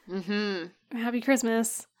 Mm-hmm. Happy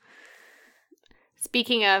Christmas.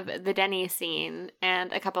 Speaking of the Denny's scene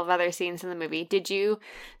and a couple of other scenes in the movie, did you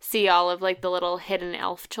see all of like the little hidden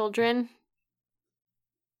elf children?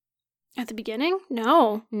 At the beginning?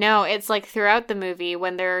 No. No, it's like throughout the movie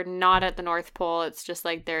when they're not at the North Pole, it's just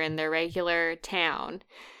like they're in their regular town.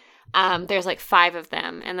 There's like 5 of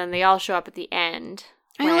them, and then they all show up at the end.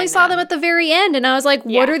 I only saw them at the very end, and I was like,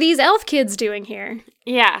 what are these elf kids doing here?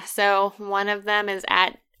 Yeah, so one of them is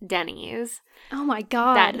at Denny's. Oh my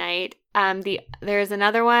God. That night. There's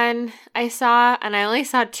another one I saw, and I only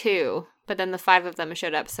saw 2, but then the 5 of them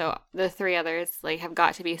showed up, so the 3 others like have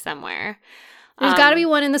got to be somewhere. There's got to be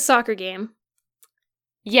one in the soccer game.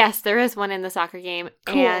 Yes, there is one in the soccer game.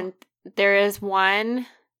 Cool. And there is one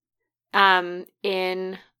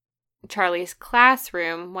in Charlie's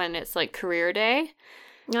classroom when it's like career day.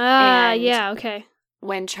 Yeah, okay.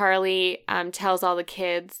 When Charlie tells all the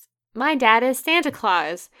kids, my dad is Santa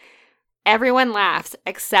Claus, everyone laughs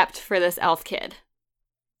except for this elf kid.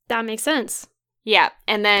 That makes sense. Yeah,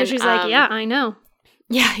 and then... Because she's like, yeah, I know.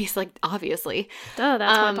 Yeah, he's like, obviously. Duh,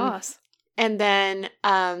 that's my boss. And then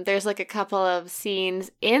there's like a couple of scenes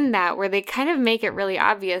in that where they kind of make it really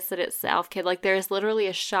obvious that it's the elf kid. Like there's literally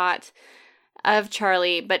a shot of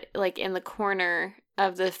Charlie, but like in the corner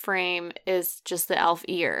of the frame is just the elf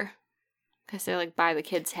ear. Because they're like by the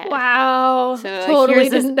kid's head. Wow. So, totally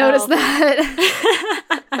didn't notice that.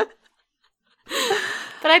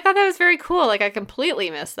 But I thought that was very cool. Like I completely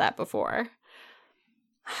missed that before.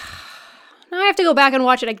 Now I have to go back and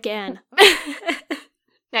watch it again.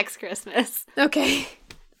 Next Christmas. Okay.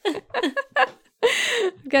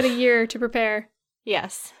 Got a year to prepare.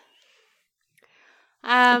 Yes.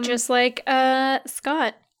 Just like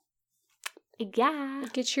Scott. Yeah.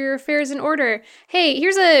 Get your affairs in order. Hey,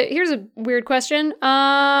 here's a weird question.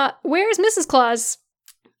 Where's Mrs. Claus?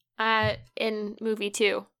 In movie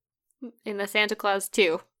 2. In the Santa Claus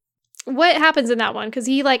 2. What happens in that one? Because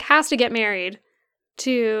he like has to get married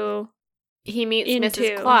to... He meets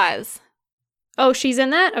Mrs. Claus. Oh, she's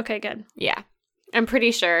in that? Okay, good. Yeah. I'm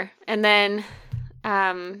pretty sure. And then,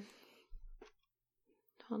 hold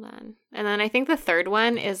on. And then I think the third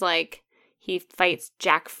one is like he fights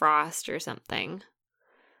Jack Frost or something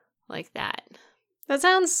like that. That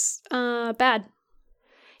sounds bad.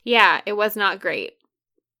 Yeah, it was not great.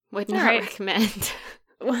 Would not recommend.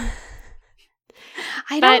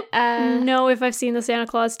 I don't know if I've seen the Santa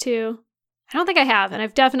Claus 2. I don't think I have, and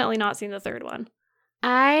I've definitely not seen the third one.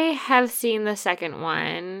 I have seen the second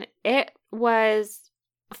one. It was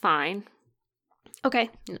fine. Okay.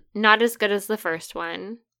 Not as good as the first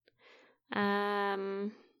one.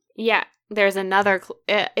 Yeah, there's another...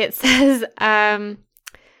 It says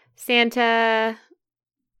Santa...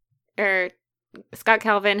 Scott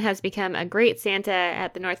Calvin has become a great Santa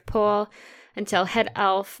at the North Pole until head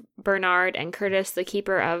elf Bernard and Curtis, the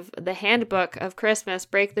keeper of the Handbook of Christmas,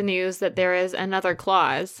 break the news that there is another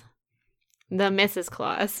Claus. The Mrs.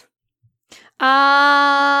 Claus.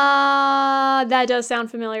 That does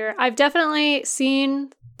sound familiar. I've definitely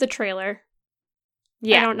seen the trailer.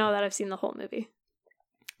 Yeah. I don't know that I've seen the whole movie.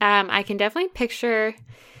 I can definitely picture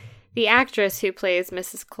the actress who plays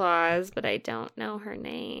Mrs. Claus, but I don't know her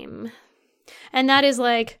name. And that is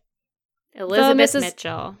like... Elizabeth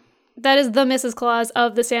Mitchell. That is the Mrs. Claus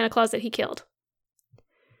of the Santa Claus that he killed.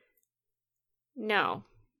 No.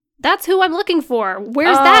 That's who I'm looking for.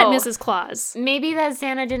 Where's that Mrs. Claus? Maybe that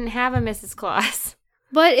Santa didn't have a Mrs. Claus.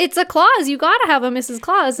 But it's a Claus. You gotta have a Mrs.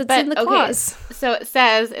 Claus. It's in the Claus. So it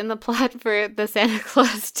says in the plot for the Santa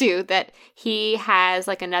Claus 2 that he has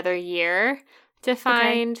like another year to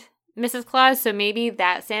find Mrs. Claus. So maybe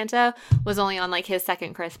that Santa was only on like his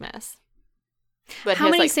second Christmas. But how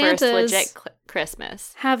many Santas first legit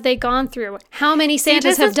Christmas have they gone through? How many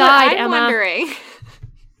Santas have died, Emma? I'm wondering.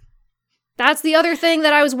 That's the other thing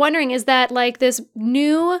that I was wondering is that, like, this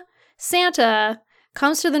new Santa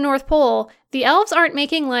comes to the North Pole. The elves aren't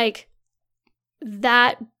making, like,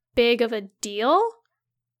 that big of a deal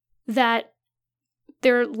that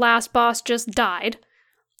their last boss just died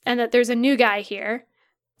and that there's a new guy here.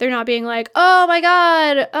 They're not being like, oh my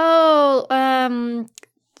god,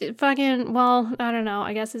 fucking, well, I don't know.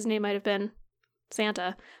 I guess his name might have been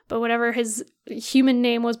Santa, but whatever his human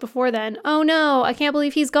name was before then. Oh no, I can't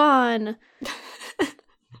believe he's gone.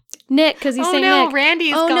 Nick, because he's saying no, Nick.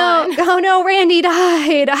 Randy's oh gone. No, oh no, Randy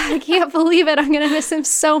died. I can't believe it. I'm going to miss him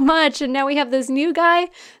so much. And now we have this new guy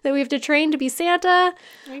that we have to train to be Santa.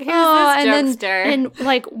 Who's this jokester? And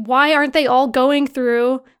like, why aren't they all going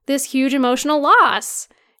through this huge emotional loss?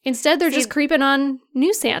 Instead, they're just creeping on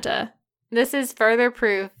new Santa. This is further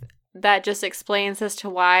proof that just explains as to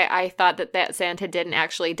why I thought that Santa didn't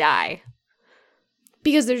actually die.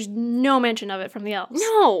 Because there's no mention of it from the elves.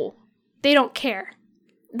 No. They don't care.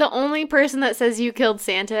 The only person that says you killed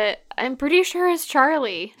Santa, I'm pretty sure, is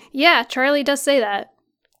Charlie. Yeah, Charlie does say that.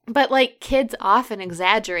 But, like, kids often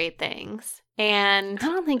exaggerate things. And I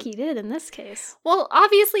don't think he did in this case. Well,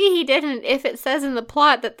 obviously he didn't if it says in the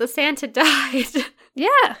plot that the Santa died.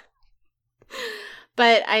 Yeah.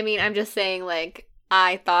 But, I mean, I'm just saying, like,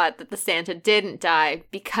 I thought that the Santa didn't die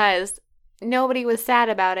because nobody was sad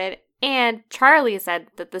about it. And Charlie said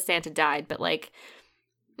that the Santa died, but, like,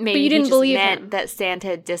 maybe but you didn't he just believe meant him. that Santa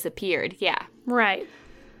had disappeared. Yeah. Right.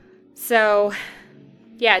 So,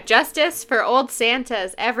 yeah, justice for old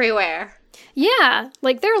Santas everywhere. Yeah,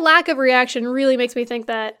 like their lack of reaction really makes me think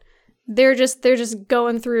that they're just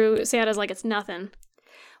going through Santa's like it's nothing.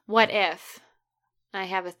 What if? I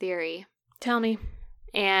have a theory. Tell me.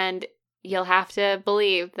 And you'll have to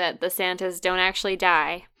believe that the Santas don't actually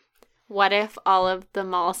die. What if all of the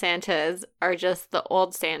mall Santas are just the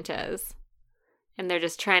old Santas and they're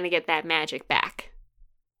just trying to get that magic back?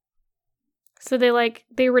 So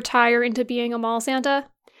they retire into being a mall Santa?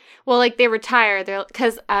 Well, like they retire, they're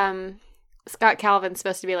because Scott Calvin's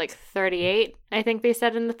supposed to be like 38, I think they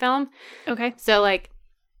said in the film. Okay. So like,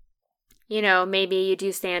 you know, maybe you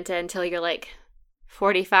do Santa until you're like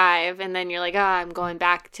 45 and then you're like, I'm going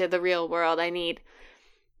back to the real world. I need,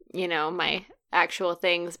 you know, my actual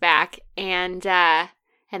things back. And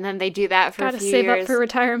then they do that for a few years. Gotta save up for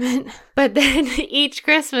retirement. But then each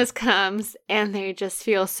Christmas comes and they just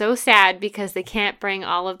feel so sad because they can't bring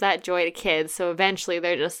all of that joy to kids. So eventually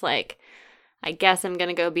they're just like, I guess I'm going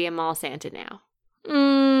to go be a mall Santa now.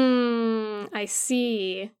 I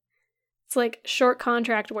see. It's like short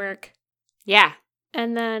contract work. Yeah.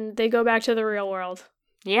 And then they go back to the real world.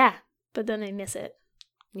 Yeah. But then they miss it.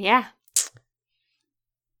 Yeah.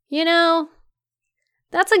 You know,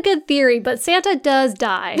 that's a good theory, but Santa does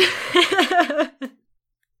die.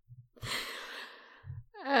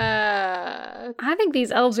 I think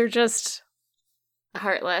these elves are just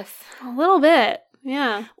heartless. A little bit.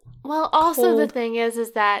 Yeah. Well, also Cold. the thing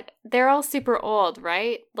is that they're all super old,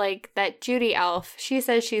 right? Like that Judy elf, she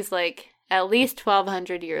says she's like at least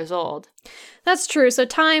 1,200 years old. That's true. So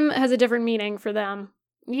time has a different meaning for them.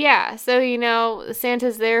 Yeah. So, you know,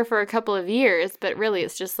 Santa's there for a couple of years, but really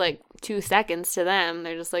it's just like 2 seconds to them.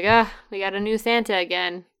 They're just like, we got a new Santa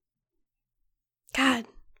again. God.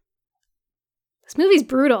 This movie's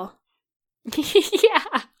brutal.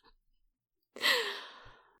 Yeah.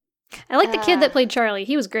 I like the kid that played Charlie.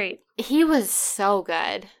 He was great. He was so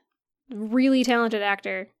good. Really talented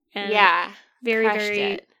actor. And yeah. Very,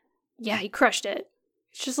 it. Yeah, he crushed it.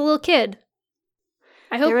 He's just a little kid.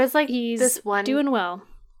 I hope there was like he's this one doing well.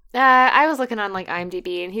 I was looking on like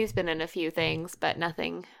IMDb and he's been in a few things, but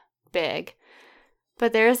nothing big.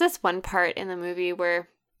 But there's this one part in the movie where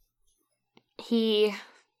he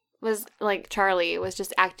was like, Charlie was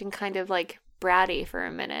just acting kind of like bratty for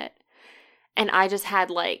a minute. And I just had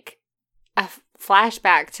like a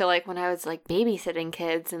flashback to like when I was like babysitting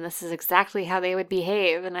kids and this is exactly how they would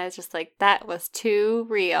behave. And I was just like, that was too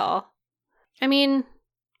real. I mean,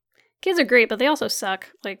 kids are great, but they also suck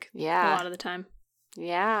like a Yeah. lot of the time.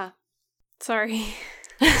 Yeah. Sorry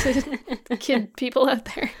to kid people out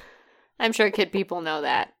there. I'm sure kid people know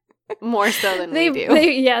that more so than we do.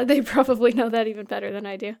 They probably know that even better than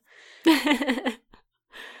I do.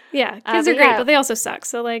 Yeah, kids are great, but they also suck.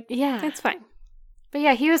 So, like, yeah, it's fine. But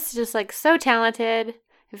yeah, he was just like so talented,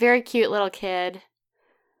 very cute little kid.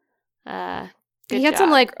 He had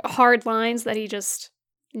some like hard lines that he just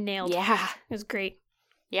nailed. Yeah, it was great.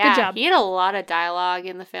 Yeah, good job. He had a lot of dialogue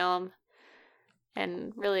in the film,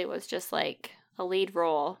 and really was just like a lead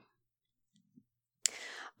role.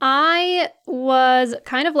 I was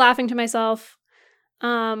kind of laughing to myself.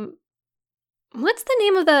 What's the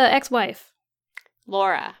name of the ex-wife?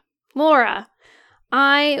 Laura.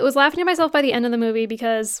 I was laughing to myself by the end of the movie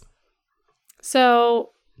because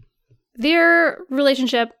so their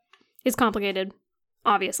relationship is complicated,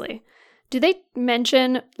 obviously. Do they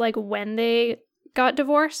mention like when they got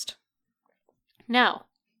divorced? No.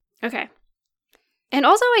 Okay. And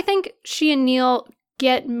also I think she and Neil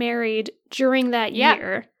get married during that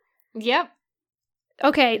year. Yep.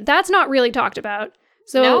 Okay, that's not really talked about.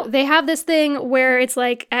 So they have this thing where it's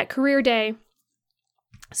like at career day,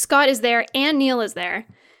 Scott is there and Neil is there.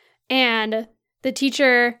 And the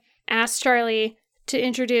teacher asks Charlie to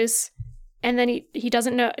introduce, and then she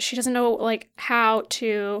doesn't know like how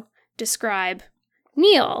to describe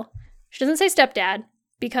Neil. She doesn't say stepdad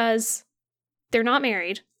because they're not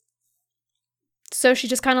married. So she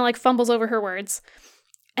just kind of like fumbles over her words.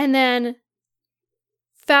 And then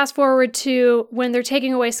fast forward to when they're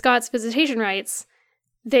taking away Scott's visitation rights,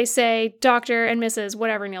 they say Dr. and Mrs.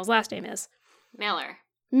 whatever Neil's last name is.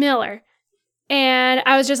 Miller. And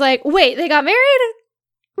I was just like, wait, they got married?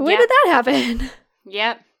 When did that happen?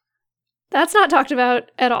 Yep. That's not talked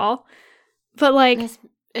about at all. But like...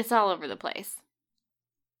 It's all over the place.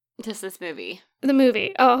 Just this movie. The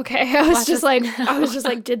movie. Oh, okay. I was just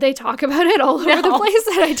like, did they talk about it all over the place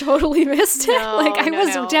that I totally missed it? I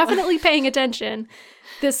was definitely paying attention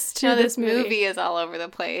this movie is all over the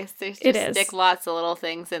place. They just stick lots of little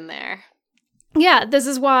things in there. Yeah, this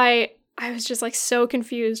is why I was just like so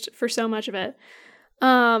confused for so much of it.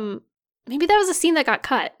 Maybe that was a scene that got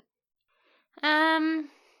cut.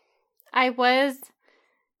 I was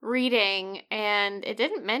reading and it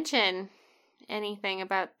didn't mention anything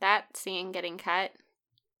about that scene getting cut.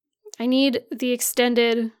 I need the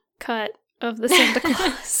extended cut of the Santa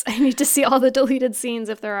Claus. I need to see all the deleted scenes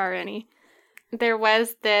if there are any. There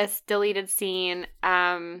was this deleted scene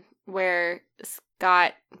where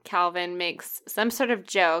Scott Calvin makes some sort of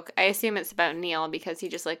joke. I assume it's about Neil because he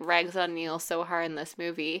just like rags on Neil so hard in this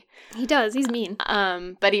movie. He does. He's mean.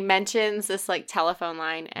 But he mentions this like telephone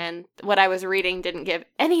line, and what I was reading didn't give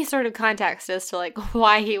any sort of context as to like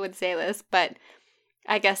why he would say this, but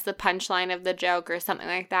I guess the punchline of the joke or something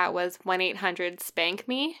like that was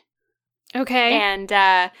 1-800-SPANK-ME. Okay.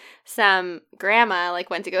 And some grandma like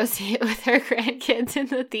went to go see it with her grandkids in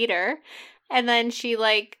the theater, and then she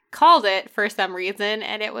like called it for some reason,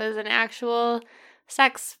 and it was an actual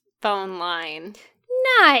sex phone line.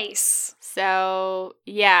 Nice. So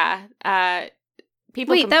yeah,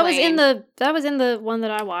 people. Wait, complain. that was in the one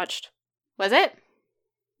that I watched. Was it?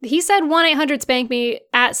 He said 1-800-SPANK-ME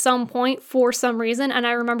at some point for some reason, and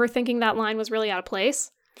I remember thinking that line was really out of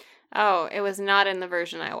place. Oh, it was not in the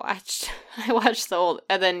version I watched. I watched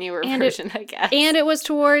the newer version, I guess. And it was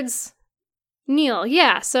towards Neil.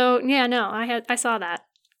 Yeah. So yeah, no, I saw that.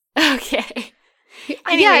 Okay.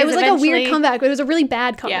 Anyways, yeah, it was like a weird comeback, but it was a really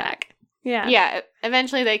bad comeback. Yeah. Yeah.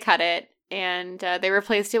 Eventually they cut it and they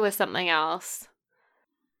replaced it with something else.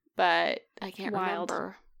 But I can't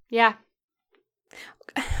remember. Yeah.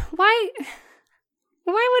 Why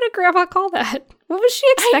would a grandma call that? What was she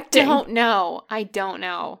expecting? I don't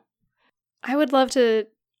know. I would love to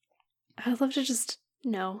just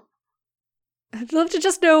know. I'd love to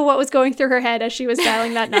just know what was going through her head as she was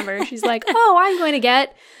dialing that number. She's like, oh, I'm going to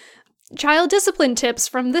get child discipline tips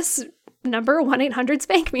from this number,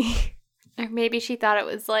 1-800-SPANK-ME. Or maybe she thought it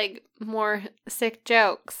was like more sick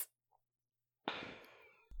jokes.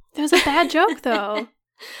 It was a bad joke, though.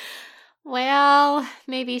 Well,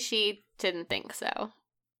 maybe she didn't think so.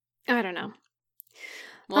 I don't know.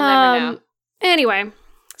 We'll never know. Anyway,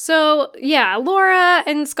 so yeah, Laura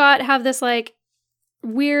and Scott have this like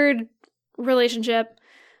weird relationship.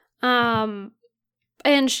 And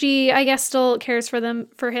she, I guess, still cares for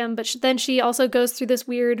him, but then she also goes through this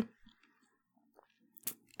weird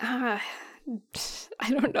I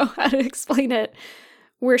don't know how to explain it,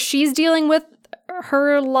 where she's dealing with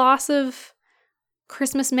her loss of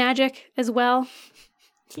Christmas magic as well.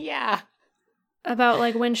 Yeah. About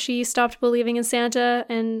like when she stopped believing in Santa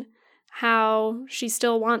and how she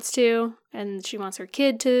still wants to, and she wants her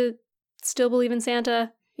kid to still believe in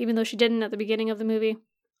Santa, even though she didn't at the beginning of the movie.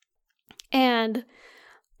 And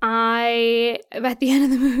at the end of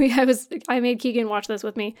the movie, I made Keegan watch this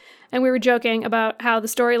with me, and we were joking about how the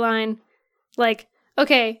storyline, like,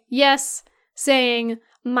 okay, yes, saying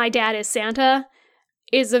my dad is Santa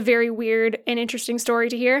is a very weird and interesting story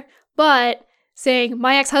to hear, but saying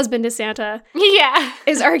my ex-husband is Santa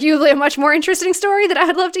is arguably a much more interesting story that I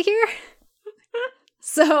would love to hear.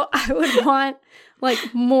 So I would want like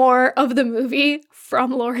more of the movie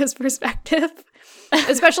from Laura's perspective,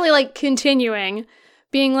 especially like continuing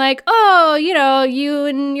being like, oh, you know, you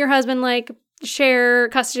and your husband like share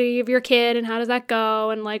custody of your kid and how does that go?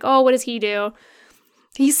 And like, oh, what does he do?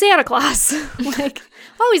 He's Santa Claus. Like,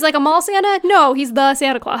 oh, he's like a mall Santa? No, he's the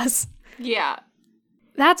Santa Claus. Yeah.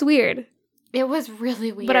 That's weird. It was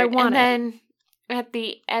really weird. But I want it. And then at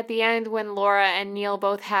the end when Laura and Neil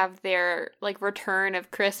both have their like return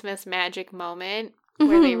of Christmas magic moment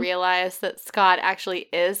where they realize that Scott actually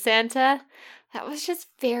is Santa, that was just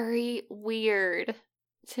very weird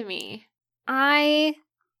to me.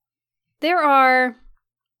 There are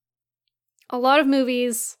a lot of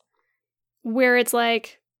movies where it's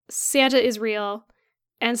like Santa is real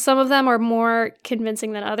And some of them are more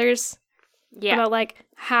convincing than others. Yeah. About, like,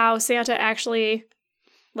 how Santa actually,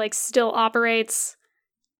 like, still operates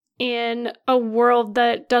in a world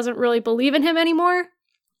that doesn't really believe in him anymore.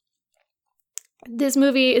 This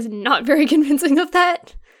movie is not very convincing of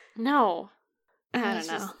that. No. I don't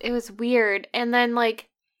know. It was weird. And then, like,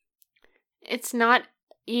 it's not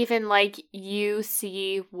even like you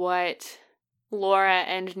see what Laura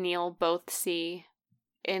and Neil both see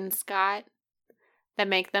in Scott that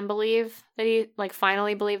make them believe that he, like,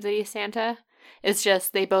 finally believe that he's Santa. It's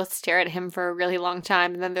just they both stare at him for a really long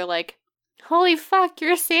time, and then they're like, holy fuck,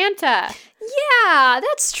 you're Santa. Yeah,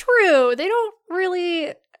 that's true. They don't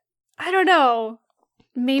really, I don't know.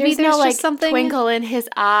 Maybe there's no, just like, something twinkle in his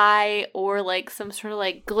eye or, like, some sort of,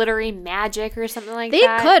 like, glittery magic or something like they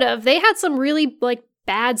that. They could have. They had some really, like,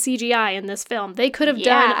 bad CGI in this film. They could have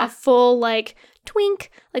done a full, like,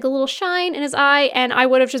 twink, like a little shine in his eye, and I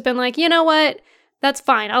would have just been like, you know what? That's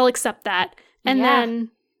fine. I'll accept that. And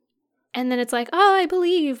then it's like, oh, I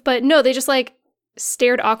believe. But no, they just, like,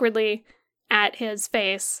 stared awkwardly at his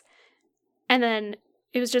face. And then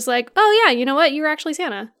it was just like, oh, yeah, you know what? You're actually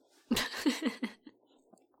Santa.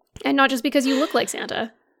 And not just because you look like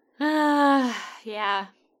Santa. Yeah.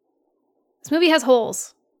 This movie has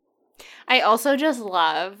holes. I also just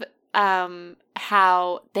love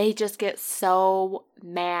how they just get so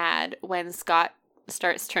mad when Scott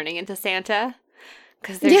starts turning into Santa.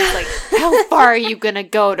 Because they're just like, how far are you going to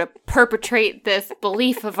go to perpetrate this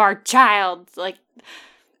belief of our child? Like,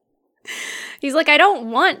 he's like, I don't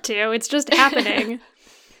want to. It's just happening.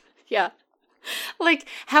 Yeah. Like,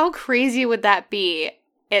 how crazy would that be?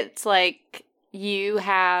 It's like you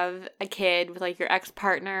have a kid with, like, your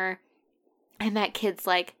ex-partner, and that kid's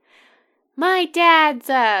like, my dad's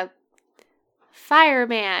a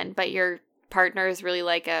fireman, but your partner is really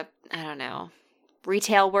like a, I don't know,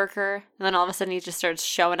 retail worker. And then all of a sudden he just starts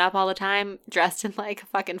showing up all the time dressed in, like, a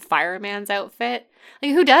fucking fireman's outfit.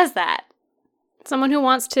 Like, who does that? Someone who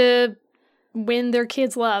wants to win their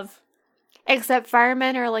kid's love. Except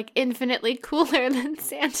firemen are, like, infinitely cooler than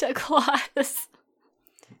Santa Claus.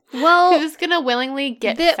 Well, who's gonna willingly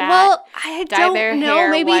get fat? Well, I don't know.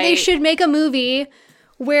 Maybe they should make a movie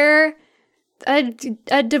where a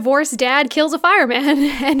divorced dad kills a fireman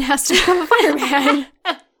and has to become a fireman.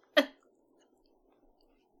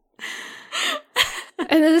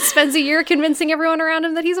 And then spends a year convincing everyone around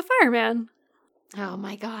him that he's a fireman. Oh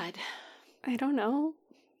my god. I don't know.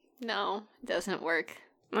 No, it doesn't work.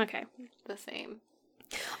 Okay. The same.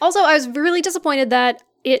 Also, I was really disappointed that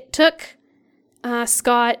it took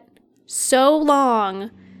Scott so long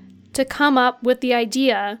to come up with the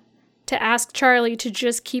idea to ask Charlie to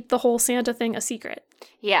just keep the whole Santa thing a secret.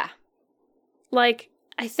 Yeah. Like,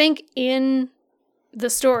 I think in the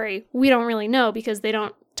story, we don't really know because they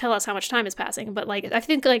don't tell us how much time is passing, but, like, I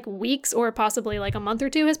think, like, weeks or possibly, like, a month or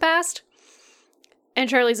two has passed. And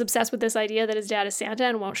Charlie's obsessed with this idea that his dad is Santa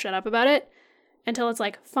and won't shut up about it until it's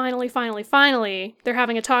like, finally, they're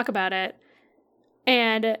having a talk about it.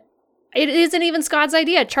 And it isn't even Scott's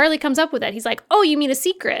idea. Charlie comes up with it. He's like, oh, you mean a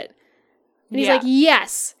secret? And he's like,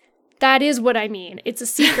 yes, that is what I mean. It's a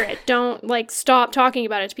secret. Don't, like, stop talking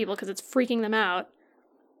about it to people because it's freaking them out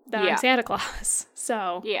that I'm Santa Claus.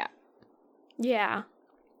 So. Yeah.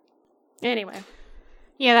 Anyway.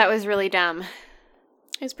 Yeah, that was really dumb.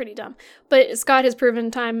 It's pretty dumb. But Scott has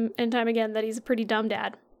proven time and time again that he's a pretty dumb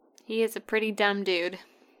dad. He is a pretty dumb dude.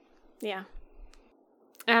 Yeah.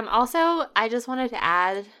 Also, I just wanted to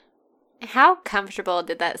add, how comfortable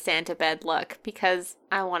did that Santa bed look? Because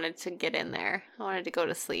I wanted to get in there. I wanted to go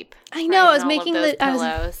to sleep. I know. I was making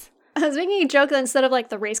pillows. I was making a joke that instead of, like,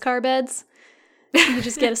 the race car beds, you could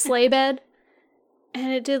just get a sleigh bed.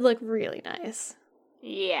 And it did look really nice.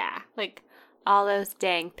 Yeah. Like, all those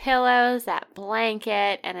dang pillows, that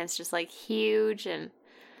blanket, and it's just, like, huge and,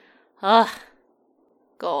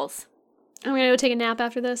 goals. I'm gonna go take a nap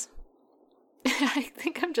after this. I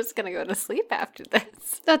think I'm just gonna go to sleep after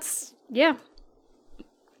this. That's, yeah.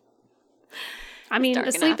 I mean,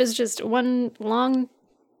 a sleep is just one long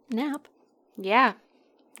nap. Yeah.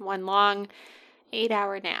 One long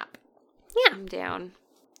 8-hour nap. Yeah. I'm down.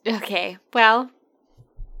 Okay. Well,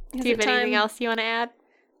 do you have anything else you want to add?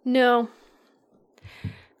 No.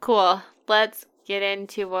 Cool. Let's get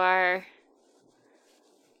into our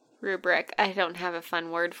rubric. I don't have a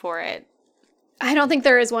fun word for it. I don't think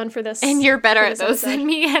there is one for this. And you're better at those than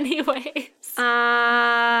me anyways.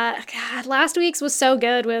 God, last week's was so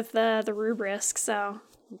good with the rubric, so.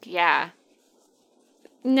 Yeah.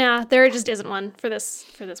 Nah, there just isn't one for this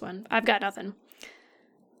one. I've got nothing.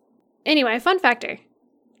 Anyway, fun factor.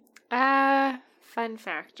 Fun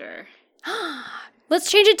factor. Let's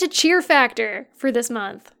change it to cheer factor for this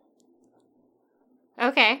month.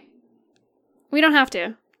 Okay. We don't have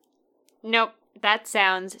to. Nope. That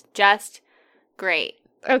sounds just great.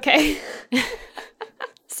 Okay.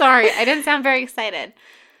 Sorry, I didn't sound very excited.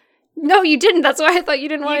 No, you didn't. That's why I thought you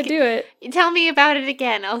didn't want to do it. Tell me about it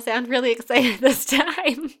again. I'll sound really excited this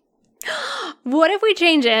time. What if we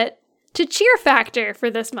change it to cheer factor for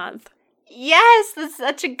this month? Yes, that's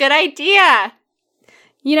such a good idea.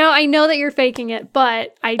 You know, I know that you're faking it,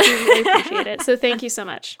 but I do really appreciate it. So thank you so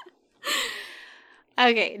much.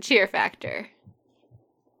 Okay, cheer factor.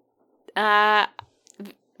 High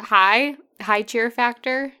cheer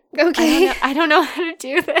factor. Okay. I don't know how to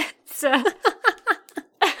do this.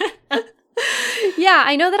 Yeah,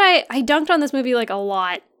 I know that I dunked on this movie like a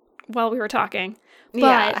lot while we were talking. But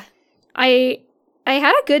yeah. I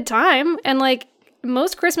had a good time, and like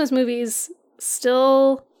most Christmas movies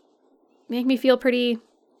still make me feel pretty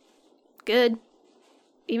good,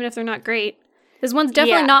 even if they're not great. This one's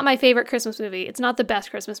definitely not my favorite Christmas movie. It's not the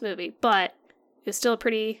best Christmas movie, but it's still a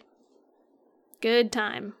pretty good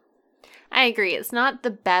time. I agree. It's not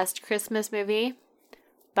the best Christmas movie,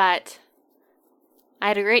 but I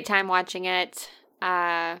had a great time watching it.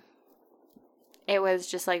 It was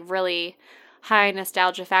just like really high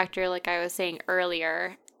nostalgia factor, like I was saying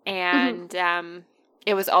earlier. And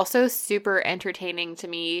it was also super entertaining to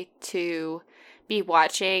me to be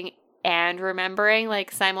watching and remembering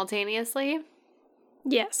like simultaneously.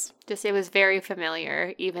 Yes. Just it was very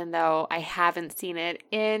familiar, even though I haven't seen it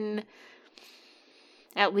in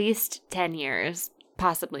at least 10 years,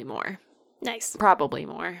 possibly more. Nice. Probably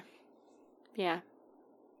more. Yeah.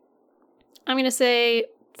 I'm going to say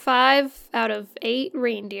 5 out of 8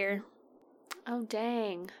 reindeer. Oh,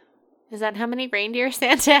 dang. Is that how many reindeer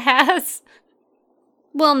Santa has?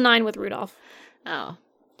 Well, 9 with Rudolph. Oh.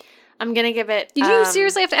 I'm going to give it... Did you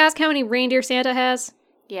seriously have to ask how many reindeer Santa has?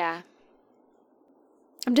 Yeah.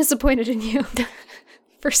 I'm disappointed in you.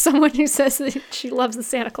 For someone who says that she loves the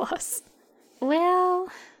Santa Claus. Well,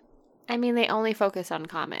 I mean, they only focus on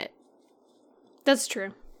Comet. That's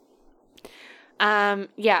true.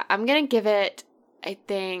 Yeah, I'm going to give it, I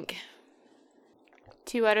think,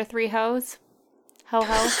 2 out of 3 hoes.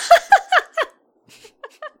 Ho-ho.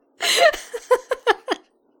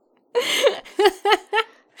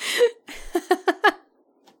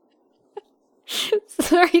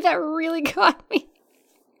 Sorry, that really got me.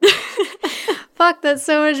 Fuck, that's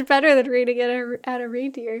so much better than reading it at a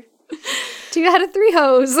reindeer. 2 out of 3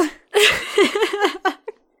 hoes.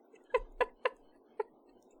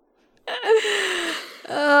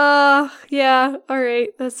 Yeah,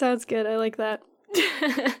 alright, that sounds good. I like that.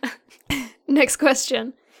 Next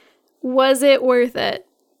question. Was it worth it?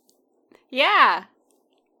 Yeah.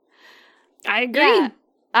 I agree. Yeah.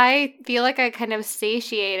 I feel like I kind of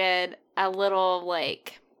satiated a little,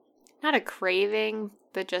 like, not a craving,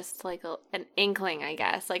 but just like an inkling, I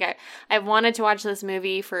guess. Like I wanted to watch this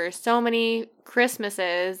movie for so many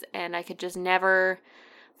Christmases, and I could just never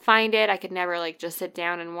find it. I could never like just sit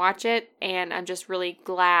down and watch it. And I'm just really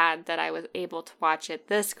glad that I was able to watch it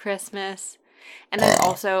this Christmas. And then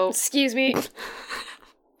also, excuse me.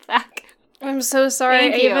 Fuck. I'm so sorry.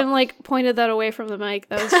 Thank I you. even like pointed that away from the mic.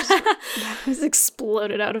 That was just, that was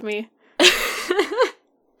exploded out of me.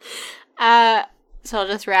 So I'll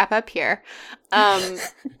just wrap up here. I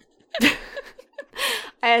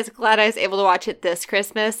was glad I was able to watch it this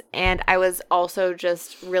Christmas, and I was also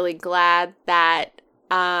just really glad that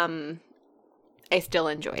I still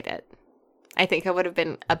enjoyed it. I think I would have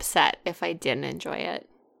been upset if I didn't enjoy it.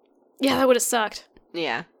 Yeah, that would have sucked.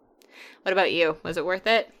 Yeah. What about you? Was it worth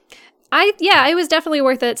it? Yeah, it was definitely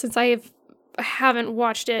worth it since I haven't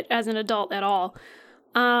watched it as an adult at all.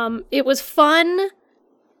 It was fun.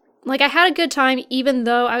 Like, I had a good time even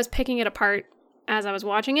though I was picking it apart as I was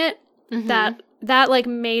watching it. Mm-hmm. That like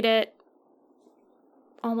made it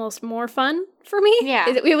almost more fun for me. Yeah.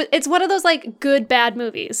 It's one of those like good bad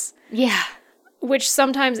movies. Yeah. Which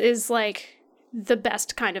sometimes is like the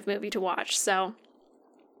best kind of movie to watch. So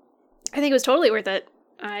I think it was totally worth it.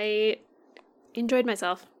 I enjoyed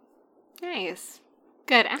myself. Nice.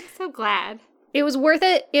 Good. I'm so glad. It was worth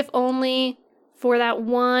it if only for that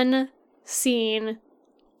one scene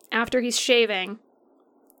after he's shaving.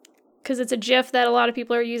 Because it's a GIF that a lot of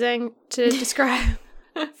people are using to describe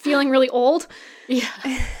feeling really old. Yeah.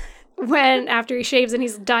 When after he shaves and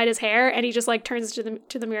he's dyed his hair and he just like turns to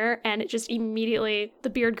the mirror and it just immediately, the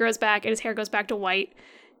beard grows back and his hair goes back to white.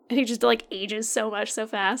 And he just like ages so much so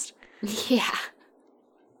fast. Yeah.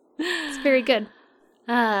 It's very good.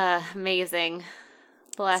 Amazing.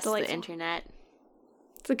 Bless the internet.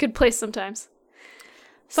 It's a good place sometimes.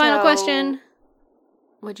 Final question.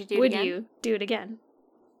 Would you do it Would again? you do it again?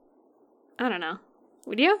 I don't know.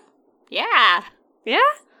 Would you? Yeah. Yeah?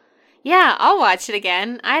 Yeah, I'll watch it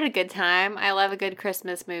again. I had a good time. I love a good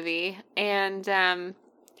Christmas movie. And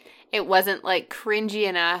it wasn't, like, cringy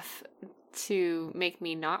enough to make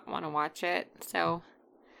me not want to watch it. So,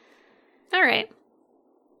 All right.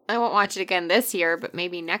 I won't watch it again this year, but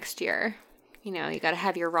maybe next year. You know, you got to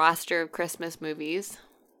have your roster of Christmas movies.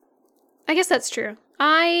 I guess that's true.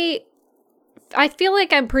 I feel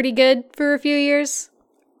like I'm pretty good for a few years.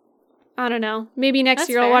 I don't know. Maybe next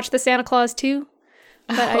year I'll watch the Santa Claus 2.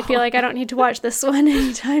 But I feel like I don't need to watch this one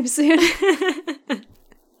anytime soon.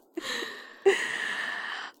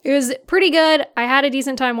 It was pretty good. I had a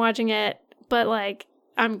decent time watching it, but like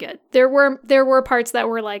I'm good. There were parts that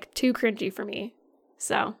were like too cringy for me.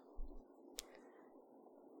 So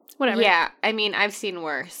whatever. Yeah, I mean, I've seen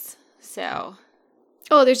worse. So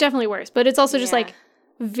Oh, there's definitely worse, but it's also just like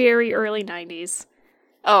very early 90s.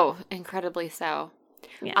 Oh, incredibly so.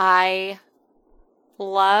 Yeah. I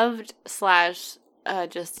loved /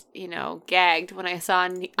 just, you know, gagged when I saw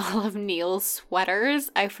all of Neil's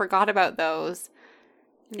sweaters. I forgot about those.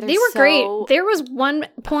 They were great. There was one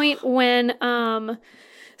point when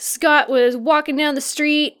Scott was walking down the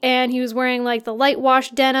street and he was wearing like the light wash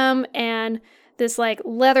denim and this like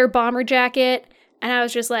leather bomber jacket. And I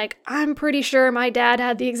was just like, I'm pretty sure my dad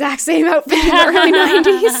had the exact same outfit in the early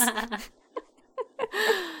 90s.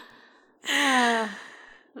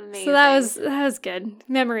 Amazing. So that was good.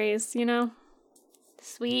 Memories, you know?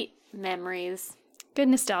 Sweet memories. Good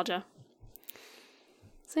nostalgia.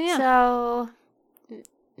 So yeah. So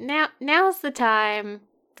now's the time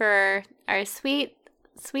for our sweet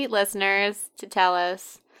listeners to tell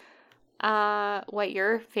us what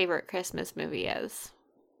your favorite Christmas movie is.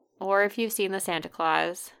 Or if you've seen The Santa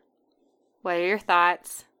Claus, what are your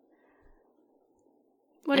thoughts?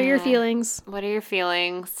 What are your feelings? What are your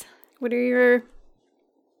feelings? What are your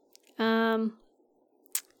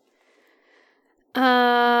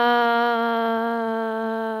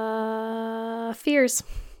fears?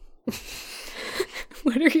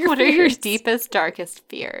 What are your deepest, darkest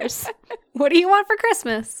fears? What do you want for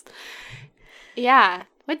Christmas? Yeah.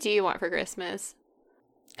 What do you want for Christmas?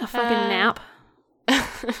 A fucking nap.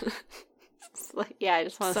 Yeah, I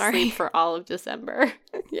just want to sleep for all of December.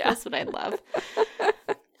 Yeah. That's what I love. I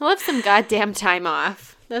love some goddamn time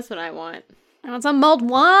off. That's what I want. I want some mulled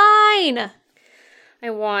wine. I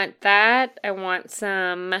want that. I want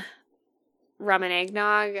some rum and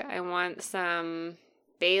eggnog. I want some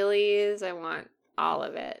Baileys. I want all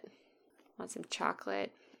of it. I want some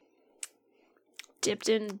chocolate. Dipped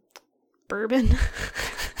in bourbon.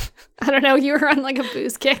 I don't know. You were on like a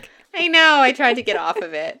booze kick. I know. I tried to get off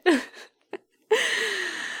of it.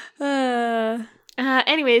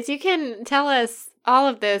 Anyways, you can tell us all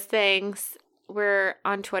of those things. We're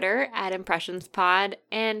on Twitter at ImpressionsPod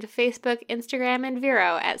and Facebook, Instagram, and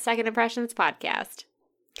Vero at Second Impressions Podcast.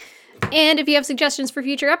 And if you have suggestions for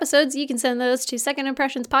future episodes, you can send those to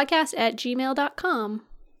secondimpressionspodcast@gmail.com.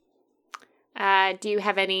 Do you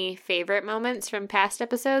have any favorite moments from past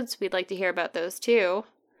episodes? We'd like to hear about those too.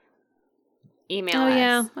 Email us. Oh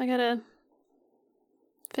yeah, I gotta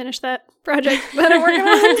finish that project that I'm working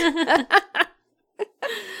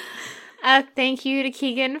on. Thank you to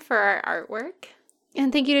Keegan for our artwork.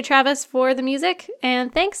 And thank you to Travis for the music.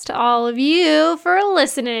 And thanks to all of you for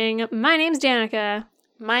listening. My name's Danica.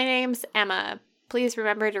 My name's Emma. Please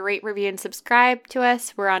remember to rate, review, and subscribe to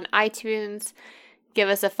us. We're on iTunes. Give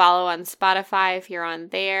us a follow on Spotify if you're on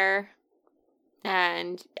there.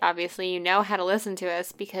 And obviously you know how to listen to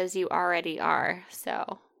us because you already are.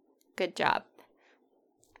 So, good job.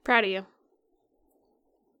 Proud of you.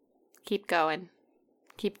 Keep going.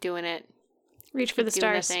 Keep doing it. Reach for the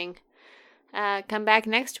stars. Come back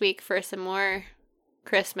next week for some more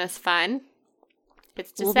Christmas fun.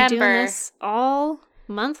 It's December. We'll be doing this all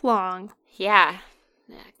month long. Yeah.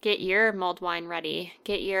 Get your mulled wine ready.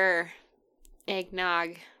 Get your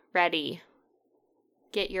eggnog ready.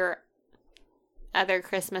 Get your other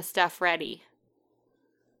Christmas stuff ready.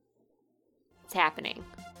 It's happening.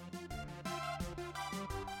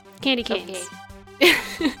 Candy canes.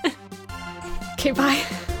 Okay, bye.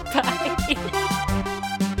 Bye.